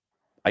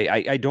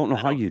 I don't know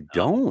how you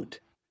don't.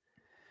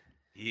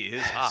 He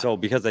is hot. So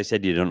because I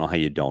said you don't know how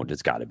you don't,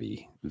 it's got to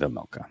be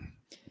Vejmelka.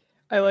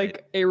 I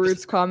like A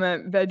Root's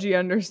comment. Veggie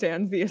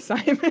understands the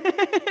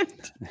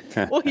assignment.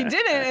 Well, he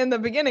didn't in the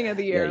beginning of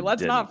the year. Yeah,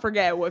 Let's not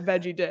forget what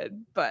Veggie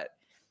did. But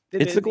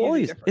it's the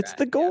goalies. It's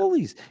the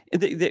goalies.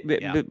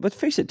 But let's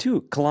face it,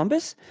 too.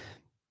 Columbus,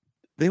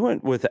 they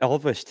went with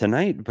Elvis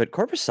tonight, but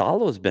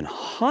Korpisalo has been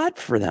hot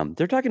for them.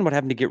 They're talking about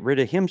having to get rid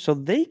of him so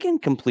they can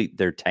complete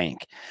their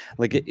tank.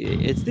 Like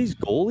it's these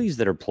goalies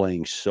that are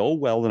playing so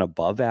well and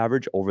above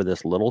average over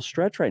this little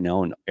stretch right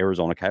now, and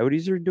Arizona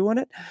Coyotes are doing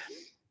it.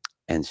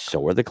 And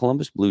so are the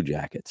Columbus Blue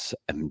Jackets.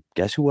 And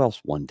guess who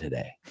else won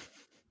today?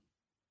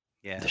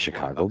 Yeah, the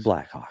Chicago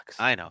Blackhawks.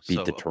 I know.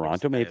 Beat the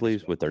Toronto Maple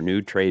Leafs with their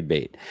new trade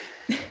bait.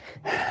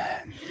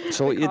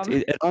 So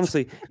it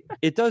honestly,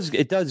 it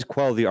does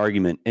quell the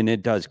argument, and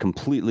it does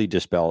completely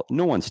dispel.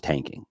 No one's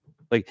tanking.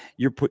 Like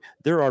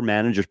there are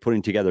managers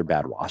putting together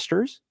bad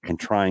rosters and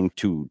trying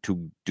to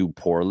do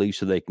poorly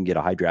so they can get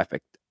a high draft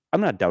pick.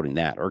 I'm not doubting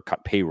that, or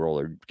cut payroll,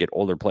 or get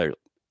older players.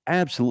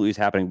 Absolutely is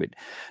happening, but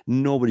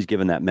nobody's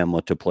given that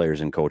memo to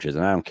players and coaches.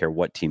 And I don't care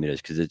what team it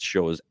is, because it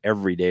shows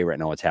every day right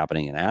now what's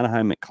happening in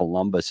Anaheim,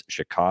 Columbus,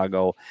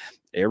 Chicago,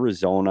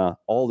 Arizona,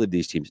 all of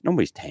these teams.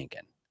 Nobody's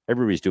tanking.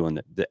 Everybody's doing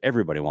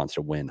everybody wants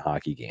to win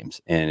hockey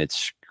games, and it's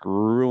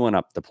screwing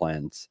up the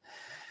plans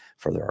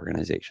for their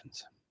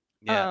organizations.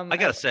 Yeah, I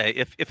gotta say,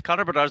 if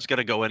Connor Bedard's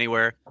gonna go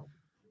anywhere,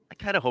 I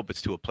kind of hope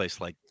it's to a place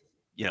like,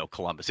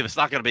 Columbus. If it's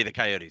not going to be the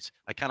Coyotes,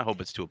 I kind of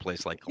hope it's to a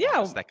place like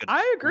Columbus that could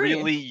I agree.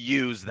 really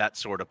use that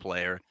sort of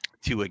player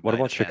to ignite. What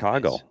about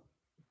Chicago?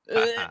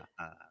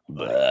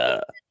 I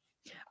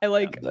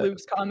like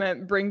Luke's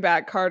comment, bring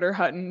back Carter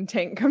Hutton,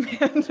 tank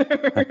commander.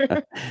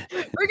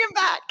 Bring him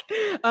back.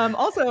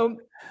 Also,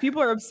 people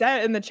are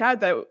upset in the chat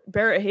that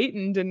Barrett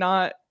Hayton did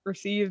not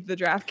receive the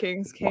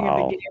DraftKings King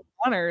of the Game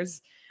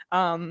honors. We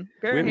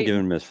haven't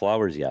given him his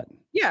flowers yet.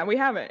 Yeah, we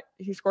haven't.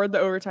 He scored the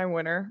overtime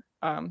winner.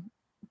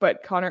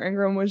 But Connor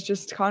Ingram was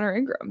just Connor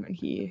Ingram, and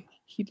he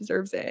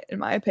deserves it, in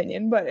my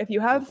opinion. But if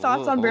you have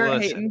thoughts on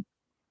Barrett Hayton,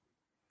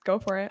 go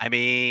for it. I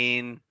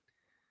mean,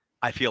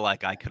 I feel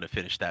like I could have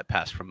finished that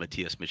pass from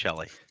Matias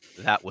Michelli.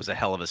 That was a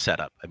hell of a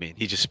setup. I mean,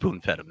 he just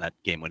spoon-fed him that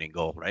game-winning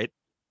goal, right?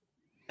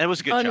 And it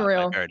was a good shot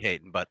by Barrett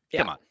Hayton, but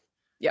come on.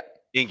 Yep.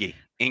 Kingy.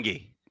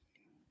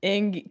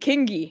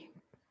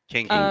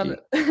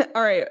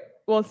 All right.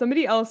 Well,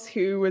 somebody else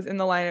who was in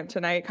the lineup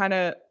tonight kind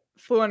of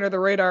flew under the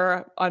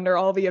radar under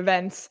all the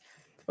events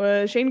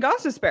was Shane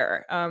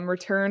Gostisbehere.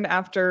 Returned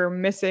after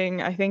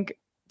missing, I think,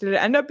 did it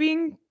end up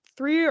being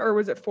 3 or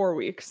was it 4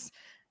 weeks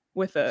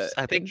with a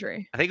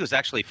injury? I think it was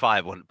actually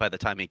 5 by the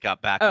time he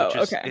got back.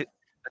 Okay.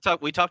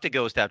 We talked to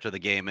Ghost after the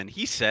game, and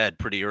he said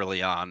pretty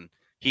early on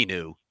he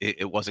knew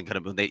it wasn't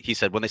going to. He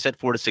said when they said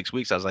 4 to 6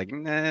 weeks, I was like,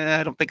 nah,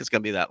 I don't think it's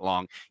going to be that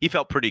long. He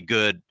felt pretty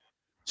good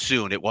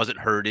soon. It wasn't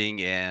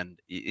hurting, and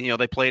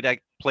they played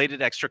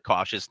it extra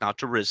cautious, not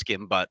to risk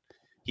him, but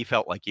he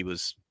felt like he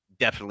was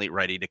definitely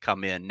ready to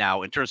come in.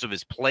 Now, in terms of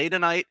his play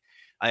tonight,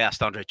 I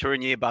asked Andre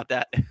Tourigny about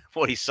that,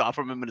 what he saw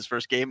from him in his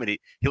first game, and he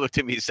looked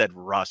at me and said,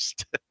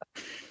 rust.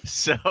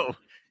 So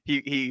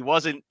he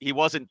wasn't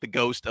the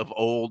Ghost of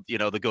old,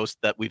 the Ghost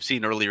that we've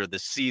seen earlier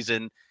this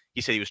season.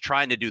 He said he was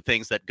trying to do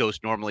things that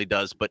Ghost normally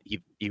does, but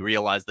he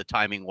realized the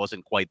timing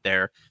wasn't quite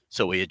there,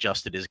 so he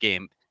adjusted his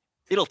game.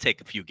 It'll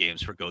take a few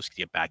games for Ghost to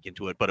get back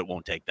into it, but it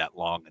won't take that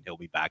long, and he'll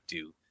be back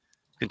to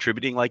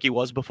contributing like he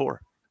was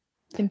before.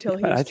 Until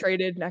he's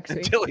traded next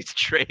week. Until he's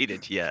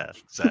traded, yeah,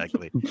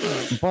 exactly.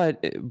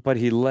 but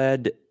he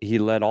led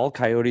all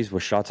Coyotes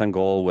with shots on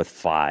goal with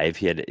 5.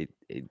 He had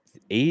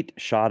 8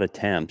 shot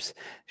attempts.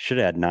 Should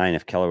have had 9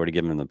 if Keller would have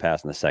given him the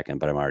pass in the second,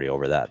 but I'm already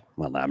over that.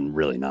 Well, I'm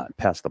really not.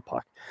 Pass the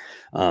puck.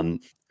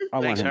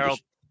 Thanks,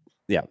 Harold.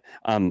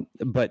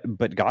 But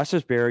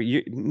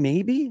Gostisbehere,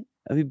 maybe.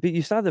 I mean, but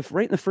you saw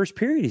right in the first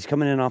period, he's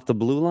coming in off the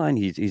blue line.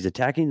 He's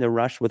attacking the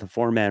rush with a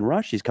 4-man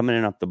rush. He's coming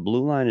in off the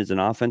blue line as an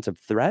offensive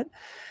threat.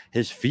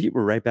 His feet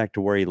were right back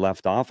to where he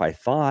left off, I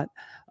thought.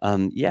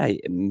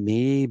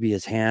 Maybe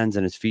his hands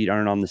and his feet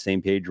aren't on the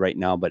same page right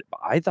now, but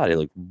I thought he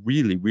looked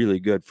really, really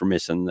good for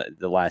missing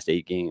the last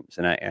 8 games.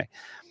 And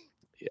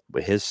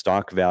his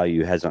stock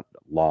value hasn't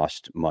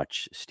lost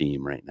much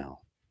steam right now.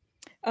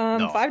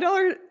 No.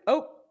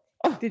 $5.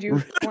 Did you?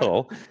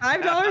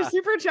 $5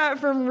 super chat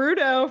from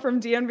Rudo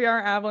from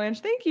DNVR Avalanche.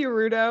 Thank you,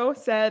 Rudo.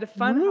 Said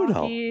fun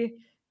hockey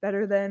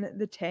better than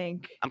the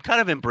tank. I'm kind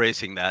of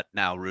embracing that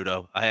now,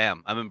 Rudo. I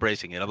am. I'm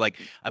embracing it. I'm like,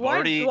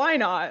 why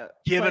not?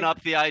 Given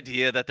up the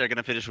idea that they're going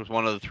to finish with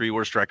one of the 3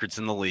 worst records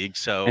in the league.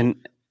 So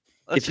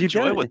let's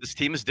enjoy what this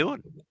team is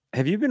doing.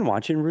 Have you been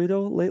watching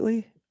Rudo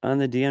lately on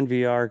the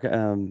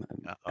DNVR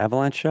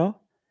Avalanche show?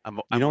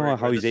 You know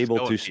how he's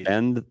able to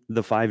spend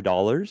the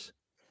 $5?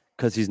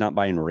 Because he's not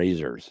buying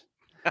razors.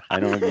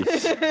 I don't know if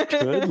he's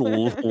good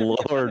Lord,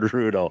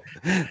 Rudo.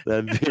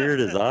 That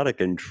beard is out of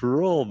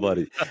control,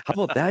 buddy. How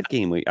about that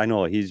game? I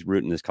know he's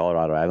rooting this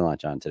Colorado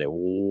Avalanche on today.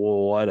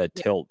 What a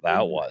tilt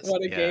that was.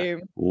 What a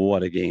game.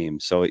 What a game.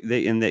 So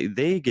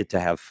they get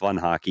to have fun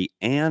hockey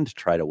and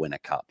try to win a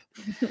cup.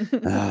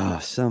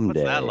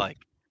 Someday. What's that like?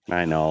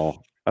 I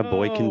know. A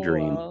boy can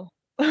dream. Well.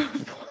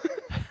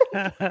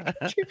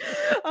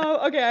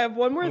 Okay, I have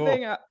one more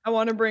thing I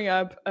want to bring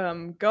up.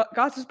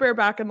 Gostisbehere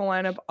back in the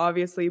lineup,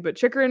 obviously, but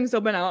Chychrun's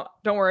still been out.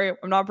 Don't worry,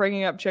 I'm not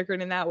bringing up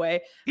Chychrun in that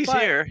way. He's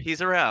here. He's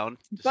around.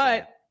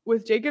 But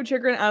with Jacob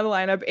Chychrun out of the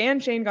lineup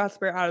and Shane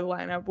Gostisbehere out of the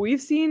lineup,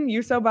 we've seen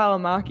Juuso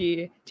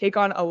Valimaki take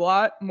on a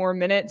lot more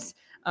minutes.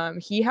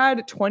 He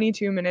had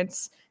 22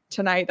 minutes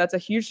tonight. That's a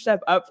huge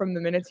step up from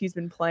the minutes he's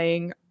been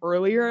playing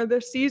earlier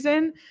this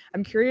season.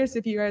 I'm curious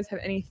if you guys have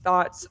any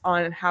thoughts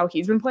on how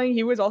he's been playing.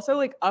 He was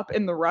also up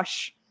in the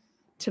rush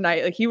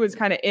tonight. He was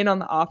kind of in on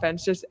the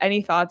offense. Just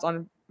any thoughts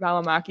on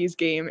Valimaki's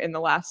game in the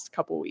last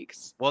couple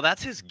weeks? Well,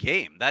 that's his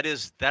game. That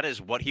is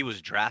what he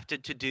was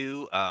drafted to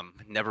do.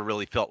 Never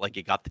really felt like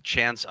he got the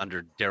chance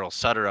under Daryl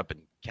Sutter up in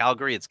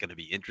Calgary. It's going to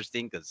be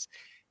interesting because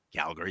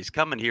Calgary's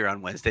coming here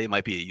on Wednesday. It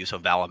might be a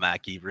Juuso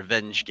Valimaki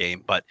revenge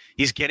game, but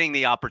he's getting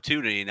the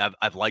opportunity, and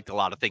I've liked a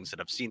lot of things that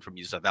I've seen from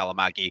Juuso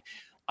Valimaki.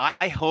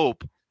 I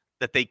hope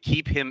that they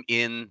keep him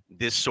in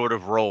this sort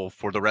of role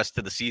for the rest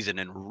of the season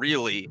and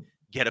really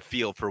get a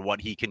feel for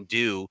what he can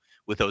do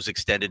with those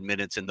extended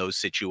minutes in those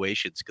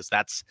situations, because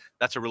that's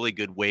a really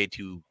good way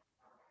to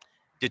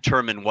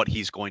determine what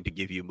he's going to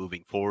give you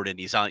moving forward. And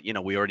he's on,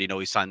 we already know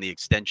he signed the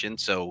extension,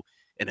 so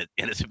and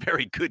it's a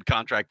very good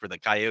contract for the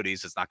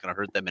Coyotes. It's not going to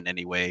hurt them in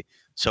any way.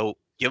 So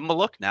give him a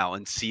look now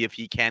and see if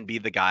he can be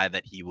the guy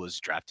that he was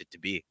drafted to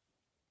be.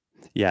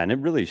 Yeah, and it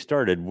really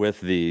started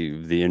with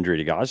the injury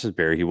to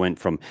Gostisbehere. He went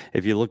from,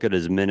 if you look at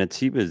his minutes,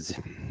 he was,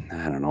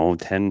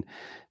 10,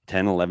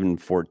 11,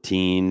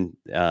 14,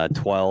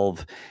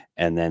 12,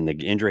 and then the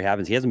injury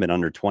happens. He hasn't been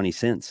under 20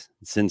 since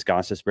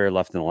Gostisbehere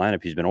left in the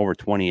lineup. He's been over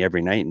 20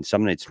 every night, and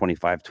some nights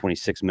 25,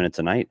 26 minutes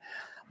a night.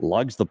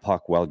 Lugs the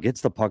puck well,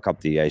 gets the puck up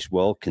the ice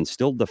well, can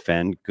still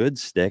defend, good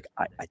stick.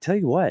 I tell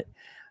you what,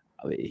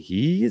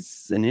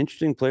 he's an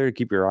interesting player to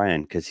keep your eye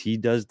on because he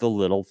does the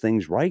little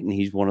things right, and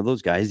he's one of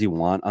those guys you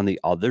want on the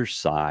other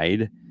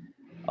side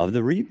of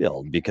the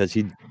rebuild because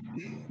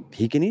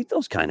he can eat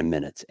those kind of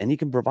minutes and he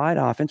can provide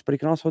offense, but he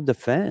can also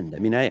defend. I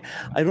mean, I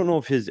don't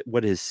know if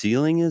what his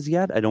ceiling is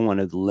yet. I don't want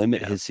to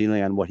limit his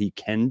ceiling on what he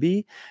can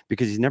be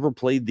because he's never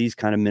played these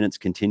kind of minutes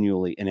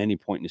continually in any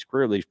point in his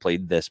career. He's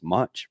played this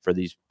much for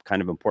these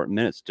kind of important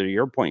minutes. To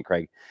your point,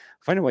 Craig,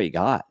 find out what you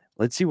got.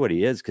 Let's see what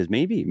he is, because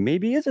maybe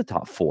he is a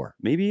top 4.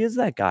 Maybe he is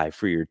that guy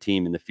for your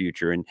team in the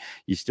future, and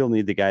you still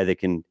need the guy that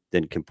can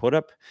put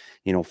up,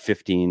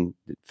 15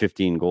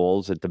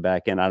 goals at the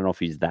back end. I don't know if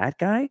he's that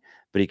guy,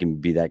 but he can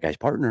be that guy's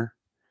partner.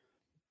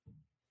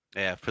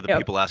 Yeah, for the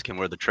people asking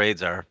where the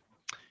trades are,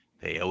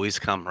 they always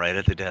come right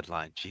at the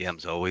deadline.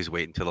 GMs always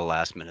wait until the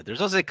last minute. There's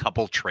also a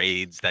couple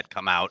trades that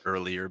come out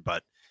earlier,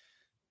 but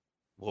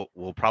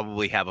we'll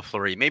probably have a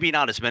flurry. Maybe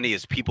not as many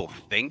as people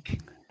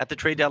think at the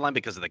trade deadline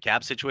because of the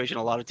cap situation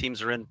a lot of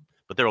teams are in,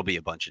 but there will be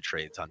a bunch of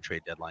trades on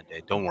trade deadline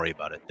day. Don't worry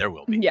about it. There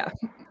will be. Yeah,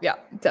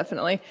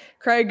 definitely.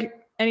 Craig,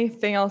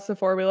 anything else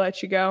before we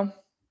let you go?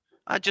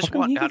 I just How come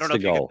want. he I don't gets know to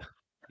if you go? could.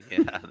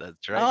 Yeah,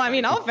 that's right. Oh, I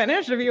mean, I'll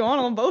finish if you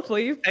want. We'll both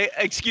leave. Hey,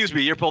 excuse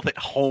me, you're both at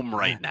home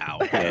right now.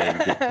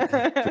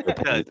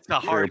 It's a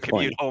hard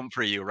commute home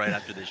for you right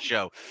after this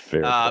show.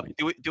 Fair point.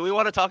 Do we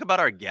want to talk about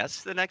our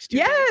guests the next 2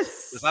 days?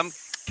 Yes. Because I'm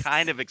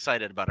kind of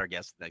excited about our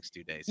guests the next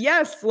 2 days.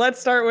 Yes,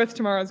 let's start with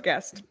tomorrow's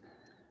guest.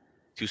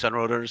 Tucson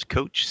Roadrunners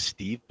coach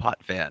Steve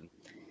Potvin.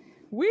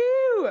 Woo!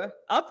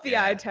 Up the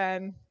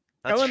I-10.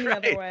 That's Going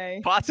right. the other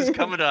way. Potts is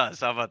coming to us.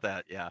 How about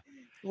that? Yeah.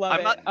 Love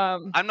it.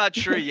 I'm not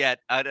sure yet,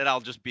 and I'll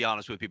just be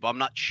honest with people. I'm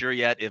not sure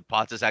yet if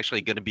Potts is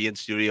actually going to be in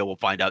studio. We'll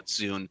find out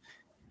soon.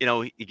 You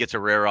know, he gets a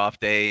rare off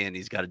day and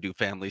he's got to do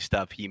family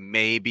stuff. He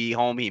may be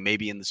home. He may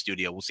be in the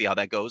studio. We'll see how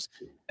that goes.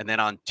 And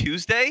then on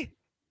Tuesday,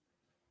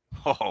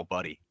 oh,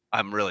 buddy,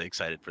 I'm really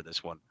excited for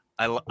this one.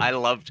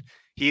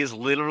 He is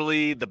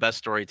literally the best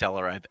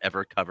storyteller I've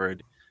ever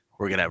covered.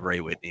 We're going to have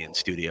Ray Whitney in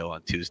studio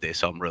on Tuesday,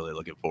 so I'm really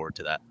looking forward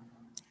to that.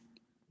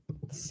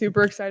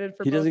 Super excited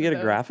for He doesn't get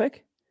a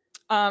graphic?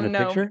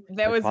 No, picture?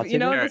 that was, Potts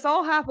this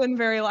all happened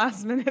very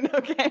last minute.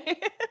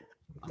 Okay.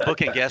 I'm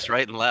booking guests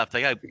right and left.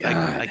 I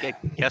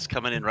get guests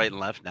coming in right and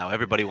left now.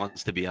 Everybody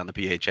wants to be on the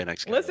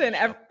PHNX. Listen,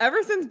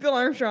 ever since Bill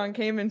Armstrong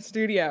came in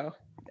studio,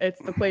 it's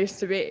the place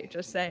to be.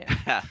 Just saying.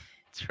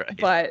 That's right.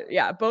 But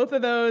yeah, both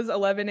of those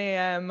 11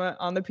 a.m.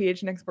 on the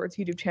PHNX Sports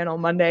YouTube channel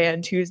Monday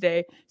and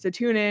Tuesday. So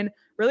tune in.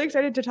 Really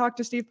excited to talk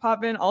to Steve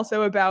Potvin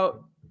also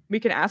about. We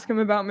can ask him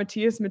about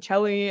Matthias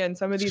Michelli and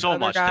some of these other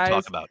guys. So much to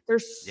talk about.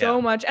 There's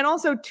so much. And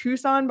also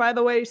Tucson, by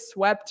the way,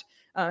 swept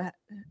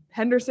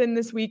Henderson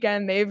this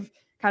weekend. They've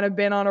kind of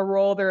been on a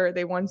roll.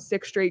 They won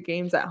 6 straight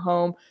games at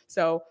home.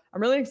 So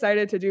I'm really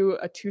excited to do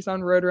a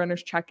Tucson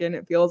Roadrunners check-in.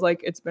 It feels like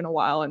it's been a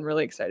while, and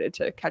really excited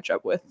to catch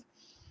up with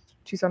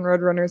Tucson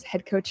Roadrunners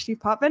head coach Steve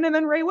Potvin and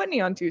then Ray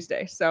Whitney on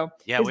Tuesday. So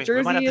his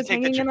jersey is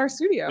hanging in our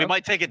studio. We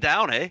might take it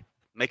down, eh?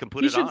 Make him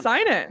put it on. He should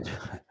sign it.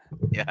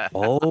 Yeah.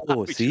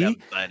 Oh, see,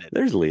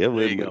 there's Leah.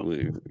 There you go.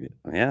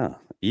 Yeah,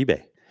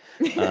 eBay.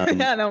 And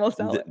then we'll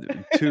sell it.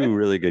 2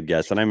 really good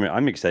guests, and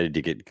I'm excited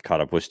to get caught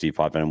up with Steve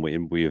Potvin.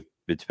 And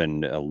it's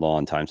been a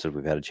long time since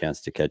we've had a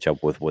chance to catch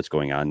up with what's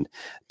going on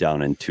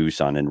down in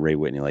Tucson and Ray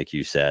Whitney. Like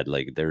you said,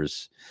 like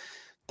there's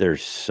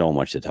so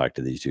much to talk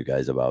to these 2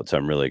 guys about. So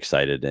I'm really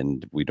excited,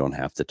 and we don't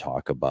have to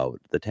talk about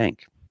the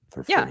tank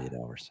for 48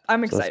 hours.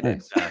 I'm excited.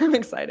 Nice. I'm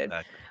excited.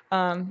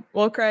 Exactly.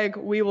 Well, Craig,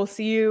 we will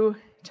see you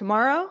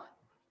tomorrow,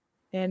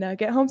 and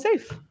get home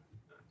safe.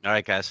 All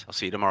right, guys. I'll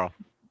see you tomorrow.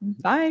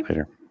 Bye.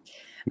 Later.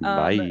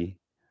 Bye.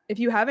 If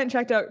you haven't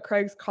checked out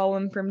Craig's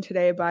column from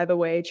today, by the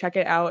way, check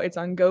it out. It's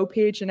on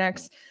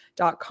gophnx.com.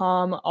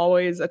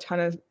 Always a ton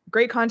of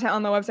great content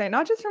on the website,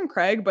 not just from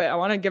Craig, but I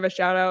want to give a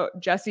shout out.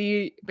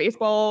 Jesse,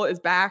 baseball is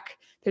back.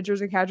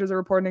 Pitchers and catchers are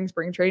reporting.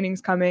 Spring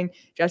training's coming.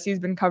 Jesse's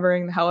been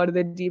covering the hell out of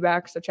the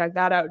D-backs, so check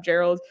that out.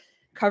 Gerald's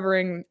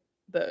covering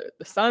the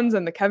Suns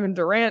and the Kevin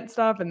Durant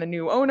stuff and the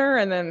new owner,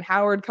 and then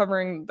Howard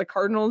covering the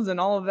Cardinals and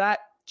all of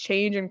that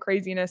change and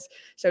craziness.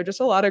 So just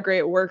a lot of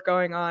great work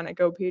going on at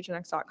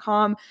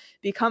gophnx.com.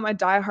 Become a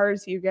diehard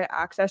so you get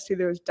access to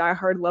those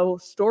diehard level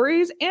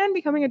stories, and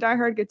becoming a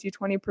diehard gets you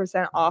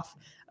 20% off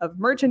of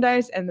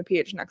merchandise and the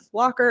PHNX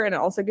locker, and it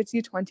also gets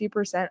you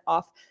 20%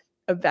 off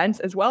events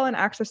as well, and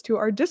access to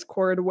our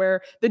Discord,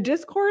 where the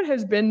Discord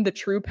has been the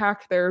true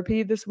pack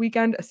therapy this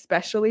weekend,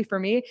 especially for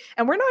me.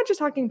 And we're not just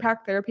talking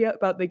pack therapy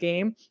about the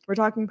game. We're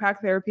talking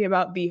pack therapy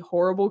about the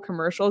horrible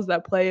commercials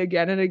that play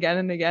again and again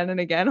and again and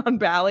again on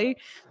Bally.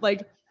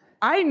 Like,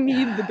 I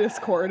need the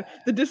Discord.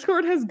 The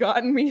Discord has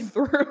gotten me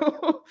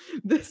through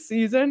this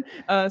season.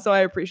 So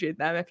I appreciate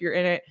them if you're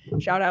in it.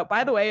 Shout out.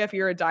 By the way, if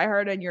you're a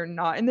diehard and you're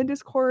not in the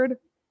Discord,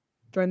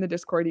 join the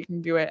Discord. You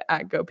can do it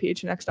at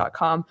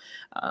gophnx.com.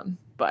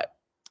 But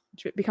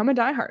become a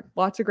diehard.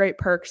 Lots of great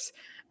perks.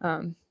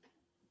 And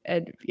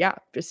yeah,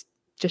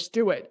 just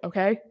do it.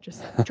 Okay.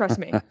 Just trust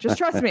me. Just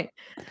trust me.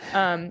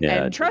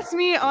 And trust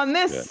me on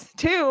this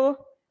too.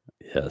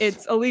 Yes.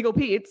 It's Illegal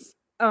Pete's.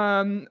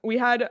 We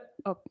had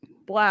a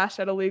blast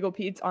at Illegal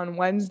Pete's on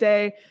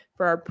Wednesday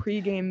for our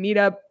pregame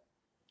meetup.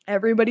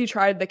 Everybody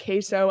tried the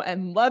queso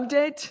and loved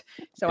it.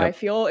 So I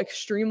feel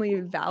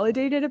extremely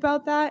validated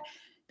about that.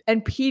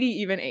 And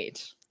Petey even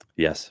ate.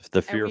 Yes.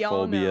 The fear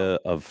phobia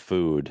of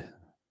food.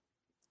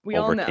 We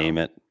all know. Overcame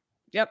it.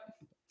 Yep.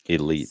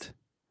 Elite.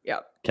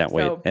 Yep. Can't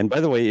wait. And by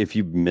the way, if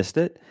you missed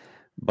it,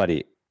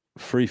 buddy,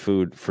 free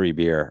food, free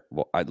beer.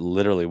 Well,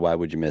 why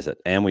would you miss it?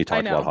 And we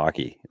talked about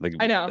hockey. Like,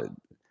 I know.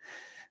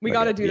 We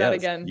got to do that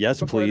again. Yes,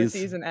 before please. The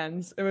season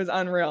ends. It was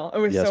unreal. It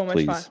was so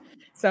much fun.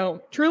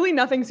 So truly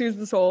nothing soothes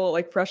the soul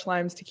like fresh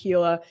limes,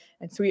 tequila,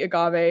 and sweet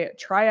agave.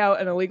 Try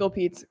out an Illegal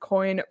Pete's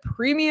Coin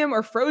premium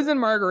or frozen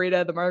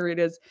margarita. The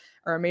margaritas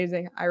are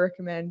amazing. I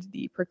recommend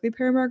the prickly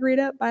pear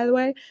margarita, by the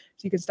way.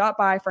 So you can stop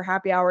by for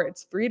happy hour.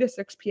 It's 3 to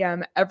 6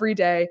 p.m. every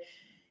day.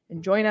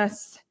 And join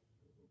us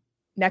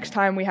next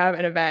time we have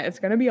an event. It's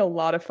going to be a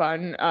lot of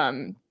fun.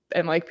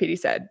 And like Petey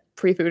said,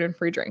 free food and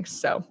free drinks.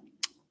 So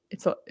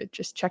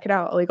just check it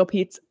out. Illegal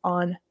Pete's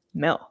on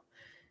Mill.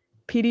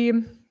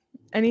 PD,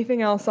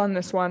 anything else on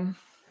this one?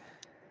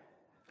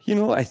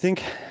 I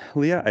think,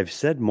 Leah, I've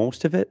said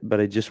most of it,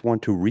 but I just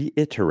want to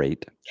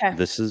reiterate. Okay.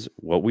 This is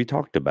what we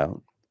talked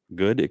about.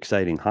 Good,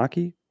 exciting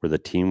hockey where the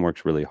team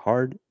works really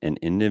hard and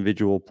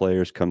individual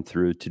players come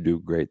through to do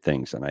great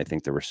things. And I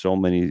think there were so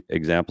many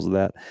examples of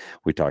that.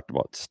 We talked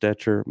about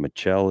Stetcher,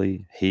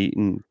 Michelli,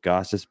 Hayton,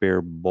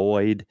 Gossesbear,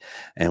 Boyd,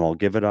 and I'll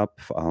give it up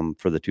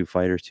for the two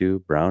fighters too,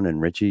 Brown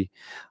and Richie.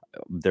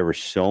 There were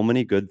so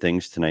many good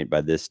things tonight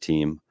by this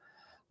team.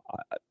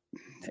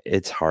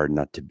 It's hard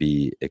not to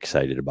be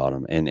excited about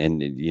them.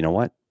 And you know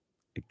what?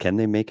 Can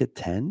they make it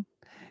 10?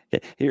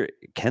 Here,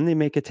 can they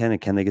make it 10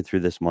 and can they get through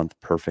this month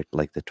perfect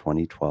like the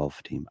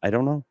 2012 team? I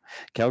don't know.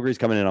 Calgary's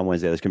coming in on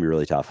Wednesday. That's going to be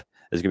really tough.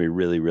 It's going to be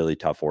really, really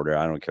tough order.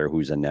 I don't care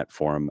who's in net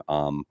for them.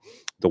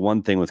 The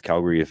one thing with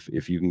Calgary,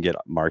 if you can get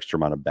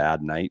Markstrom on a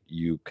bad night,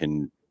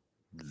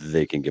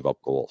 they can give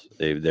up goals.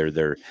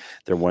 They're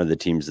one of the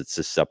teams that's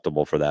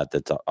susceptible for that.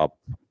 That's up,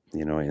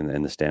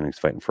 in the standings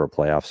fighting for a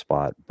playoff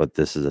spot. But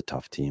this is a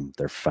tough team.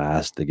 They're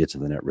fast. They get to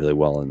the net really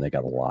well, and they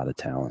got a lot of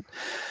talent.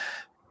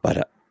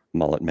 But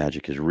mullet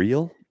magic is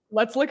real.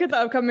 Let's look at the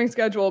upcoming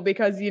schedule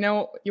because, you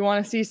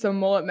want to see some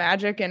mullet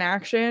magic in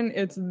action.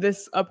 It's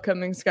this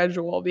upcoming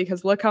schedule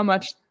because look how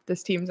much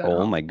this team's at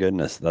home. My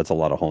goodness. That's a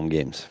lot of home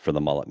games for the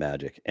mullet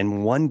magic.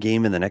 And one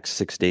game in the next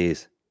 6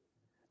 days.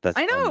 That's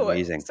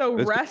amazing. So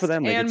it's rest for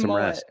them. They and get some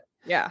mullet. rest.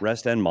 Yeah.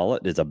 Rest and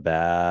mullet is a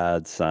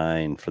bad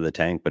sign for the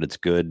tank, but it's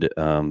good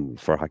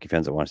for hockey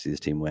fans that want to see this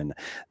team win.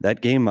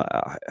 That game,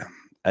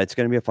 it's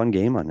going to be a fun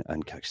game on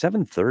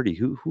 7:30.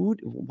 Who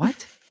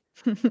what?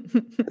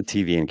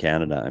 TV in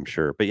Canada, I'm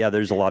sure. But yeah,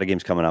 there's a lot of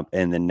games coming up.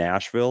 And then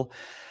Nashville,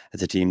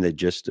 it's a team that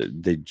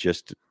they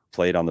just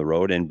played on the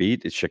road and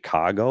beat. It's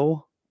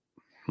Chicago.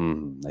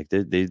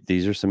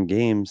 These are some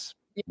games.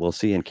 We'll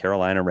see. In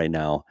Carolina right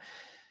now,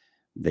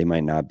 they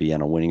might not be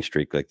on a winning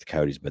streak like the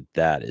Coyotes, but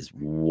that is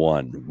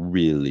one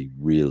really,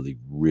 really,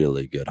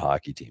 really good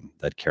hockey team,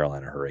 that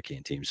Carolina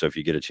Hurricane team. So if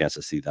you get a chance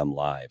to see them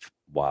live,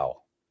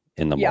 wow,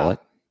 in the mullet,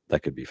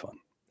 that could be fun.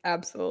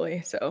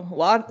 Absolutely. So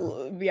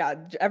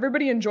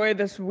everybody enjoy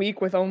this week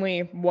with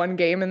only one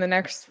game in the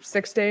next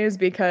 6 days,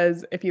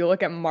 because if you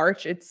look at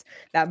March, it's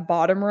that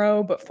bottom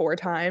row, but 4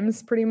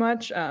 times pretty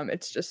much.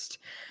 It's just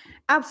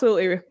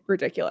absolutely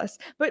ridiculous.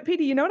 But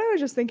Petey, you know what I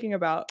was just thinking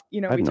about? I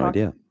have no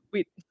idea.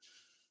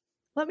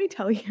 Let me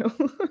tell you,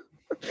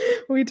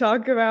 we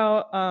talk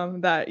about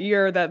that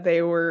year that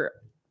they were,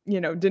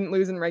 didn't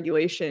lose in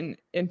regulation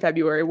in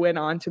February, went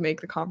on to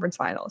make the conference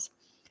finals.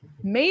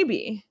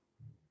 Maybe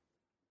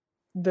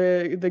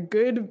the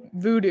good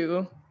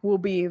voodoo will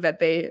be that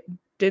they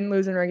didn't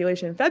lose in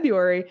regulation in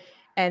February,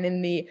 and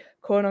in the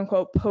quote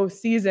unquote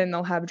postseason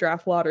they'll have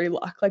draft lottery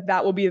luck. Like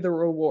that will be the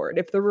reward.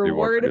 If the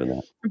reward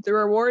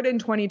in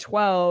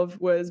 2012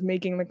 was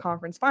making the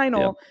conference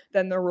final,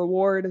 then the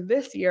reward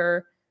this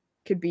year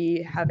could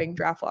be having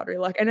draft lottery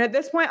luck. And at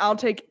this point, I'll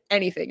take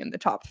anything in the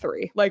top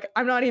 3. Like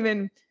I'm not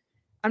even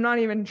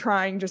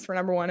trying just for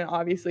number 1, and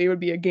obviously it would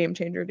be a game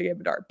changer to get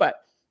Bedard, but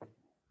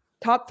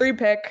top 3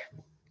 pick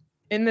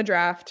in the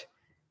draft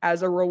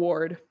as a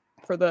reward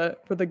for the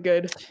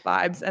good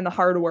vibes and the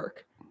hard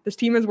work. This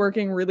team is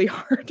working really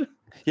hard.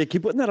 Yeah,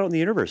 keep putting that out in the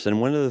universe.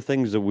 And one of the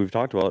things that we've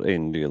talked about,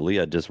 and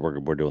Leah,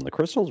 we're doing the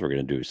crystals, we're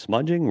going to do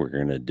smudging, we're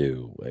going to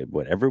do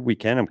whatever we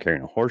can. I'm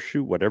carrying a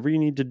horseshoe, whatever you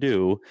need to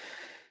do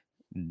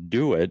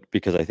it,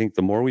 because I think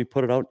the more we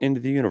put it out into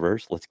the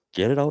universe, let's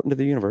get it out into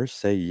the universe.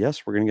 Say,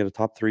 yes, we're going to get a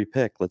top 3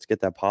 pick. Let's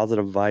get that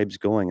positive vibes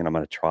going. And I'm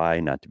going to try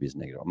not to be as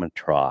negative. I'm going to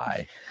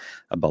try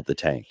about the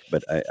tank,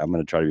 but I'm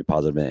going to try to be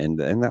positive. And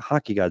the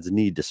hockey gods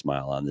need to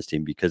smile on this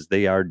team because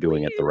they are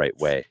doing it the right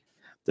way.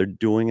 They're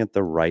doing it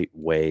the right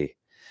way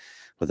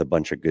with a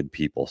bunch of good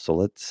people. So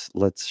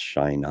let's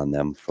shine on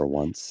them for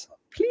once.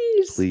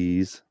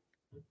 Please.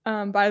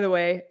 By the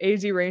way,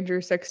 AZ Ranger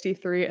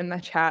 63 in the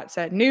chat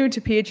said, new to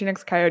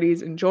PHNX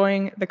Coyotes,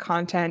 enjoying the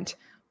content.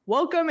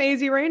 Welcome,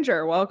 AZ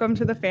Ranger. Welcome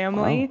to the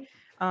family.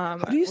 Wow.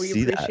 How do you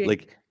see that?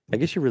 Like, I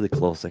guess you're really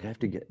close. Like, I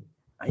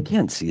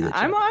can't see the chat.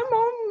 I'm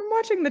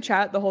watching the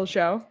chat the whole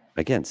show.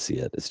 I can't see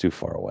it. It's too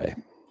far away.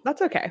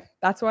 That's okay.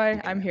 That's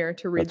why I'm here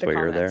to read the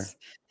comments. You're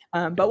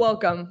there. But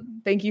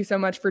welcome. Thank you so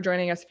much for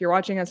joining us. If you're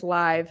watching us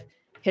live,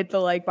 hit the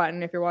like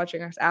button. If you're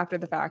watching us after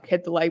the fact,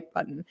 hit the like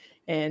button.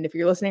 And if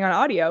you're listening on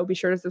audio, be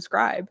sure to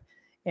subscribe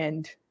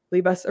and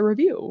leave us a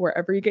review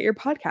wherever you get your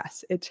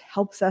podcasts. It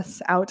helps us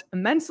out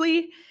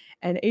immensely.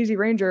 And AZ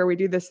Ranger, we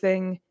do this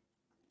thing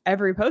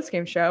every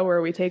postgame show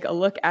where we take a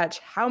look at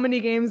how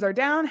many games are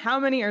down, how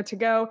many are to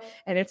go,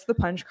 and it's the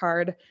punch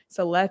card.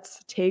 So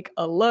let's take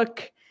a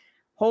look.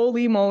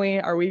 Holy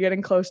moly, are we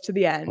getting close to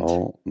the end?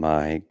 Oh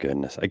my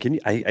goodness.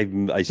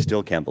 I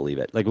still can't believe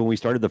it. Like when we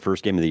started the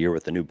first game of the year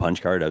with the new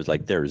punch card, I was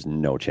like, there's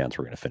no chance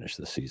we're going to finish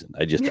this season.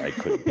 I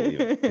couldn't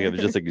believe it. Like, it was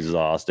just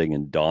exhausting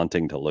and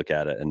daunting to look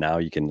at it. And now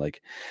you can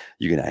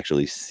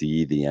actually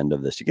see the end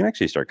of this. You can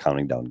actually start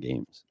counting down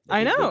games.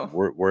 Like, I know.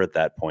 We're at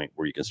that point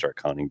where you can start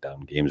counting down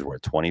games. We're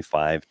at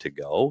 25 to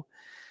go.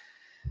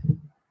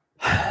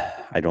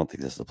 I don't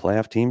think this is a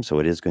playoff team, so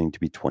it is going to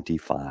be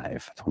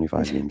 25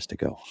 games to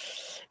go.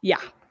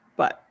 Yeah,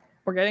 but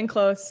we're getting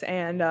close.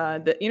 And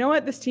you know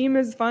what? This team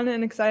is fun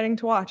and exciting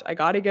to watch. I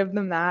got to give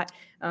them that.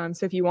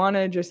 So if you want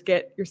to just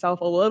get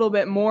yourself a little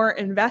bit more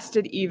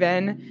invested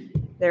even,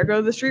 there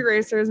go the Street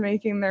Racers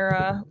making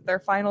their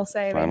final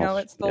say. They know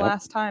it's the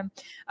last time.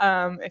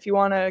 If you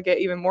want to get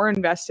even more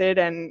invested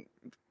and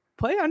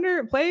play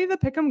the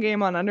Pick'em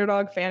game on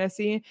Underdog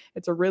Fantasy,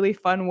 it's a really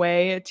fun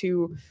way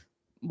to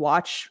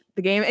watch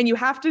the game, and you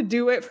have to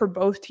do it for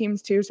both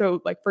teams too.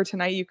 So like for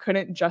tonight, you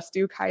couldn't just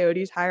do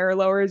Coyotes higher or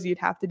lowers. You'd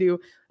have to do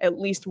at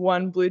least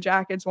one Blue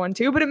Jackets,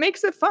 1-2, but it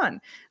makes it fun.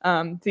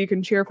 So you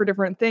can cheer for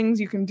different things.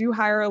 You can do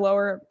higher or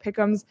lower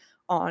pick'ems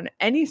on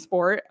any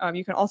sport.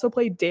 You can also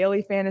play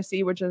daily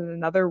fantasy, which is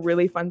another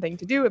really fun thing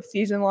to do. If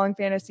season-long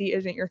fantasy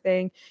isn't your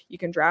thing, you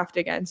can draft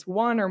against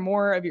one or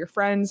more of your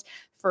friends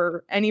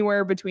for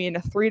anywhere between a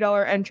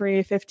 $3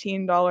 entry,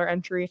 $15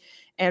 entry,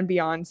 and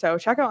beyond. So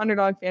check out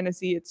Underdog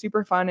Fantasy. It's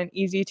super fun and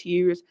easy to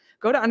use.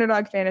 Go to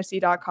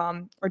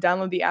underdogfantasy.com or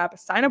download the app,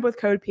 sign up with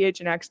code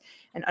PHNX,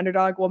 and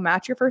Underdog will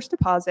match your first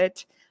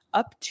deposit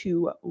up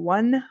to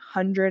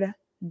 $100.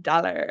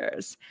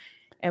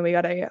 And we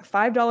got a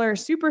 $5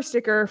 super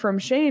sticker from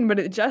Shane, but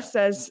it just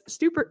says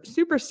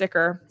super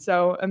sticker.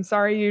 So I'm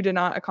sorry you did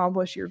not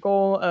accomplish your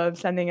goal of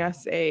sending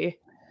us a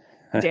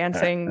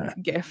dancing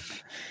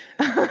GIF.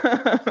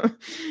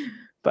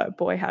 But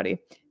boy, howdy.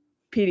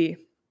 PD,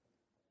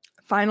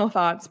 final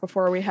thoughts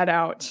before we head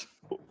out.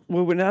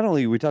 Well,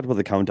 we talked about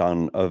the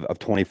countdown of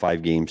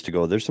 25 games to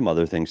go. There's some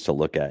other things to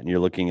look at. And you're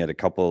looking at a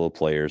couple of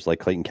players like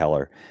Clayton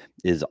Keller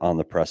is on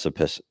the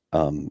precipice.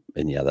 And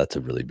yeah, that's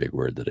a really big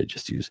word that I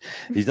just used.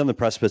 He's on the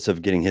precipice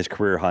of getting his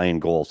career high in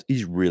goals.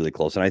 He's really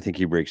close. And I think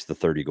he breaks the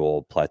 30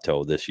 goal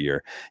plateau this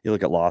year. You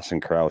look at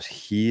Lawson Krause,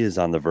 he is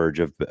on the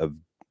verge of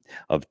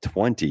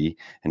 20,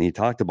 and he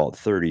talked about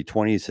 30.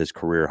 20 is his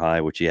career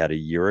high, which he had a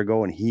year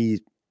ago. And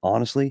he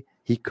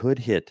could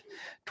hit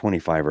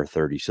 25 or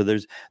 30. So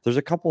there's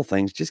a couple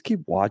things. Just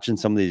keep watching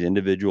some of these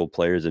individual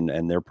players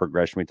and their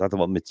progression. We talked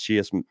about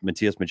Matthias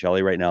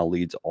Michelli right now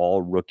leads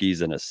all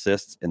rookies and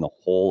assists in the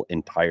whole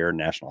entire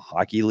National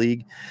Hockey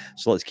League.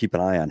 So let's keep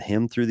an eye on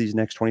him through these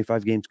next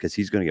 25 games because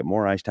he's going to get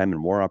more ice time and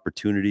more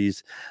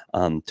opportunities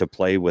to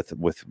play with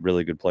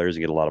really good players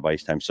and get a lot of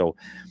ice time. So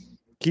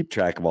keep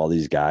track of all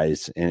these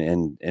guys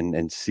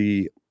and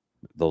see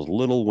those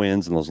little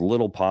wins and those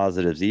little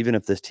positives. Even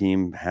if this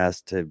team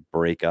has to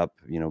break up,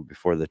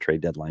 before the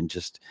trade deadline,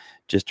 just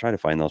try to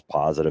find those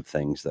positive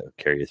things that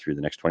carry you through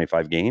the next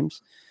 25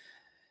 games,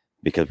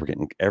 because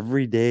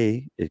every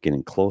day is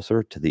getting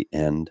closer to the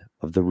end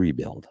of the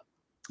rebuild,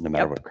 no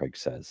matter what Craig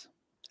says.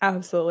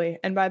 Absolutely.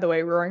 And by the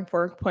way, Roaring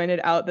Fork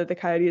pointed out that the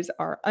Coyotes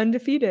are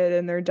undefeated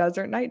in their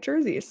Desert Night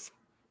jerseys.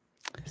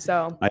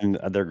 So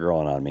they're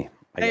growing on me.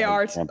 They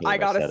are. I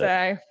gotta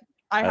say.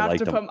 I have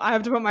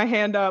to put my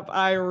hand up.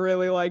 I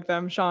really like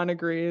them. Sean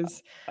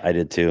agrees. I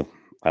did too.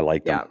 I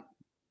like them.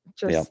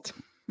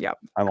 Yeah.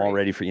 I'm all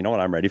ready for, what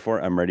I'm ready for?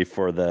 I'm ready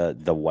for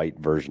the white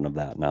version of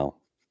that now.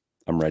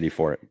 I'm ready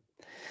for it.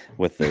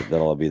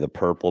 That'll be the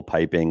purple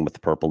piping with the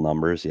purple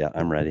numbers. Yeah,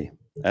 I'm ready.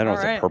 I don't know.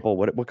 Is it purple?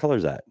 What color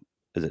is that?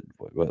 Is it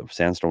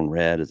sandstone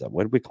red? Is that,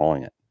 what are we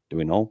calling it? Do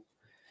we know?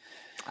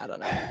 I don't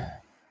know.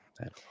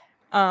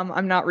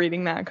 I'm not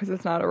reading that because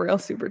it's not a real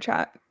super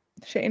chat.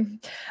 Shane.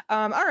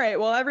 All right.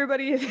 Well,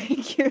 everybody,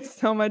 thank you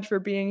so much for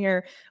being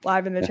here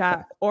live in the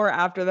chat or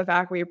after the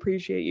fact. We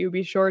appreciate you.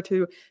 Be sure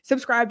to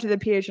subscribe to the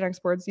PHNX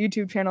Sports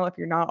YouTube channel if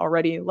you're not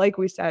already. Like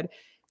we said,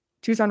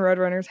 Tucson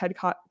Roadrunners head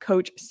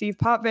coach Steve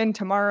Potvin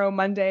tomorrow,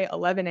 Monday,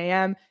 11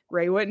 a.m.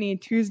 Ray Whitney,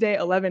 Tuesday,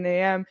 11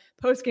 a.m.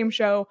 Post-game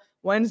show,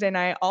 Wednesday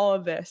night. All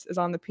of this is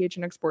on the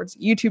PHNX Sports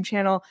YouTube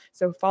channel.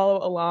 So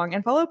follow along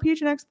and follow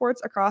PHNX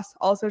Sports across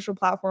all social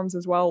platforms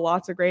as well.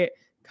 Lots of great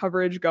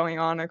coverage going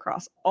on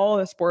across all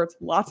the sports,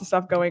 lots of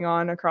stuff going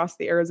on across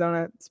the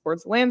Arizona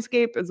sports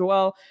landscape as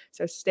well.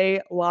 So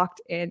stay locked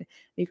in.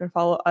 You can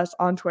follow us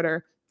on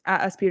Twitter at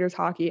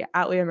 @SPetersHockey,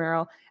 at Leah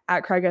Merrill,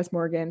 at Craig S.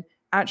 Morgan,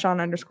 at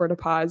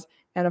Sean_DePaz.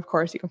 And of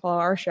course, you can follow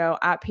our show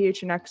at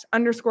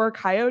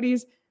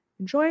PHNX_Coyotes.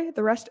 Enjoy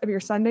the rest of your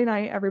Sunday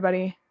night,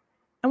 everybody.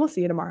 And we'll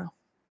see you tomorrow.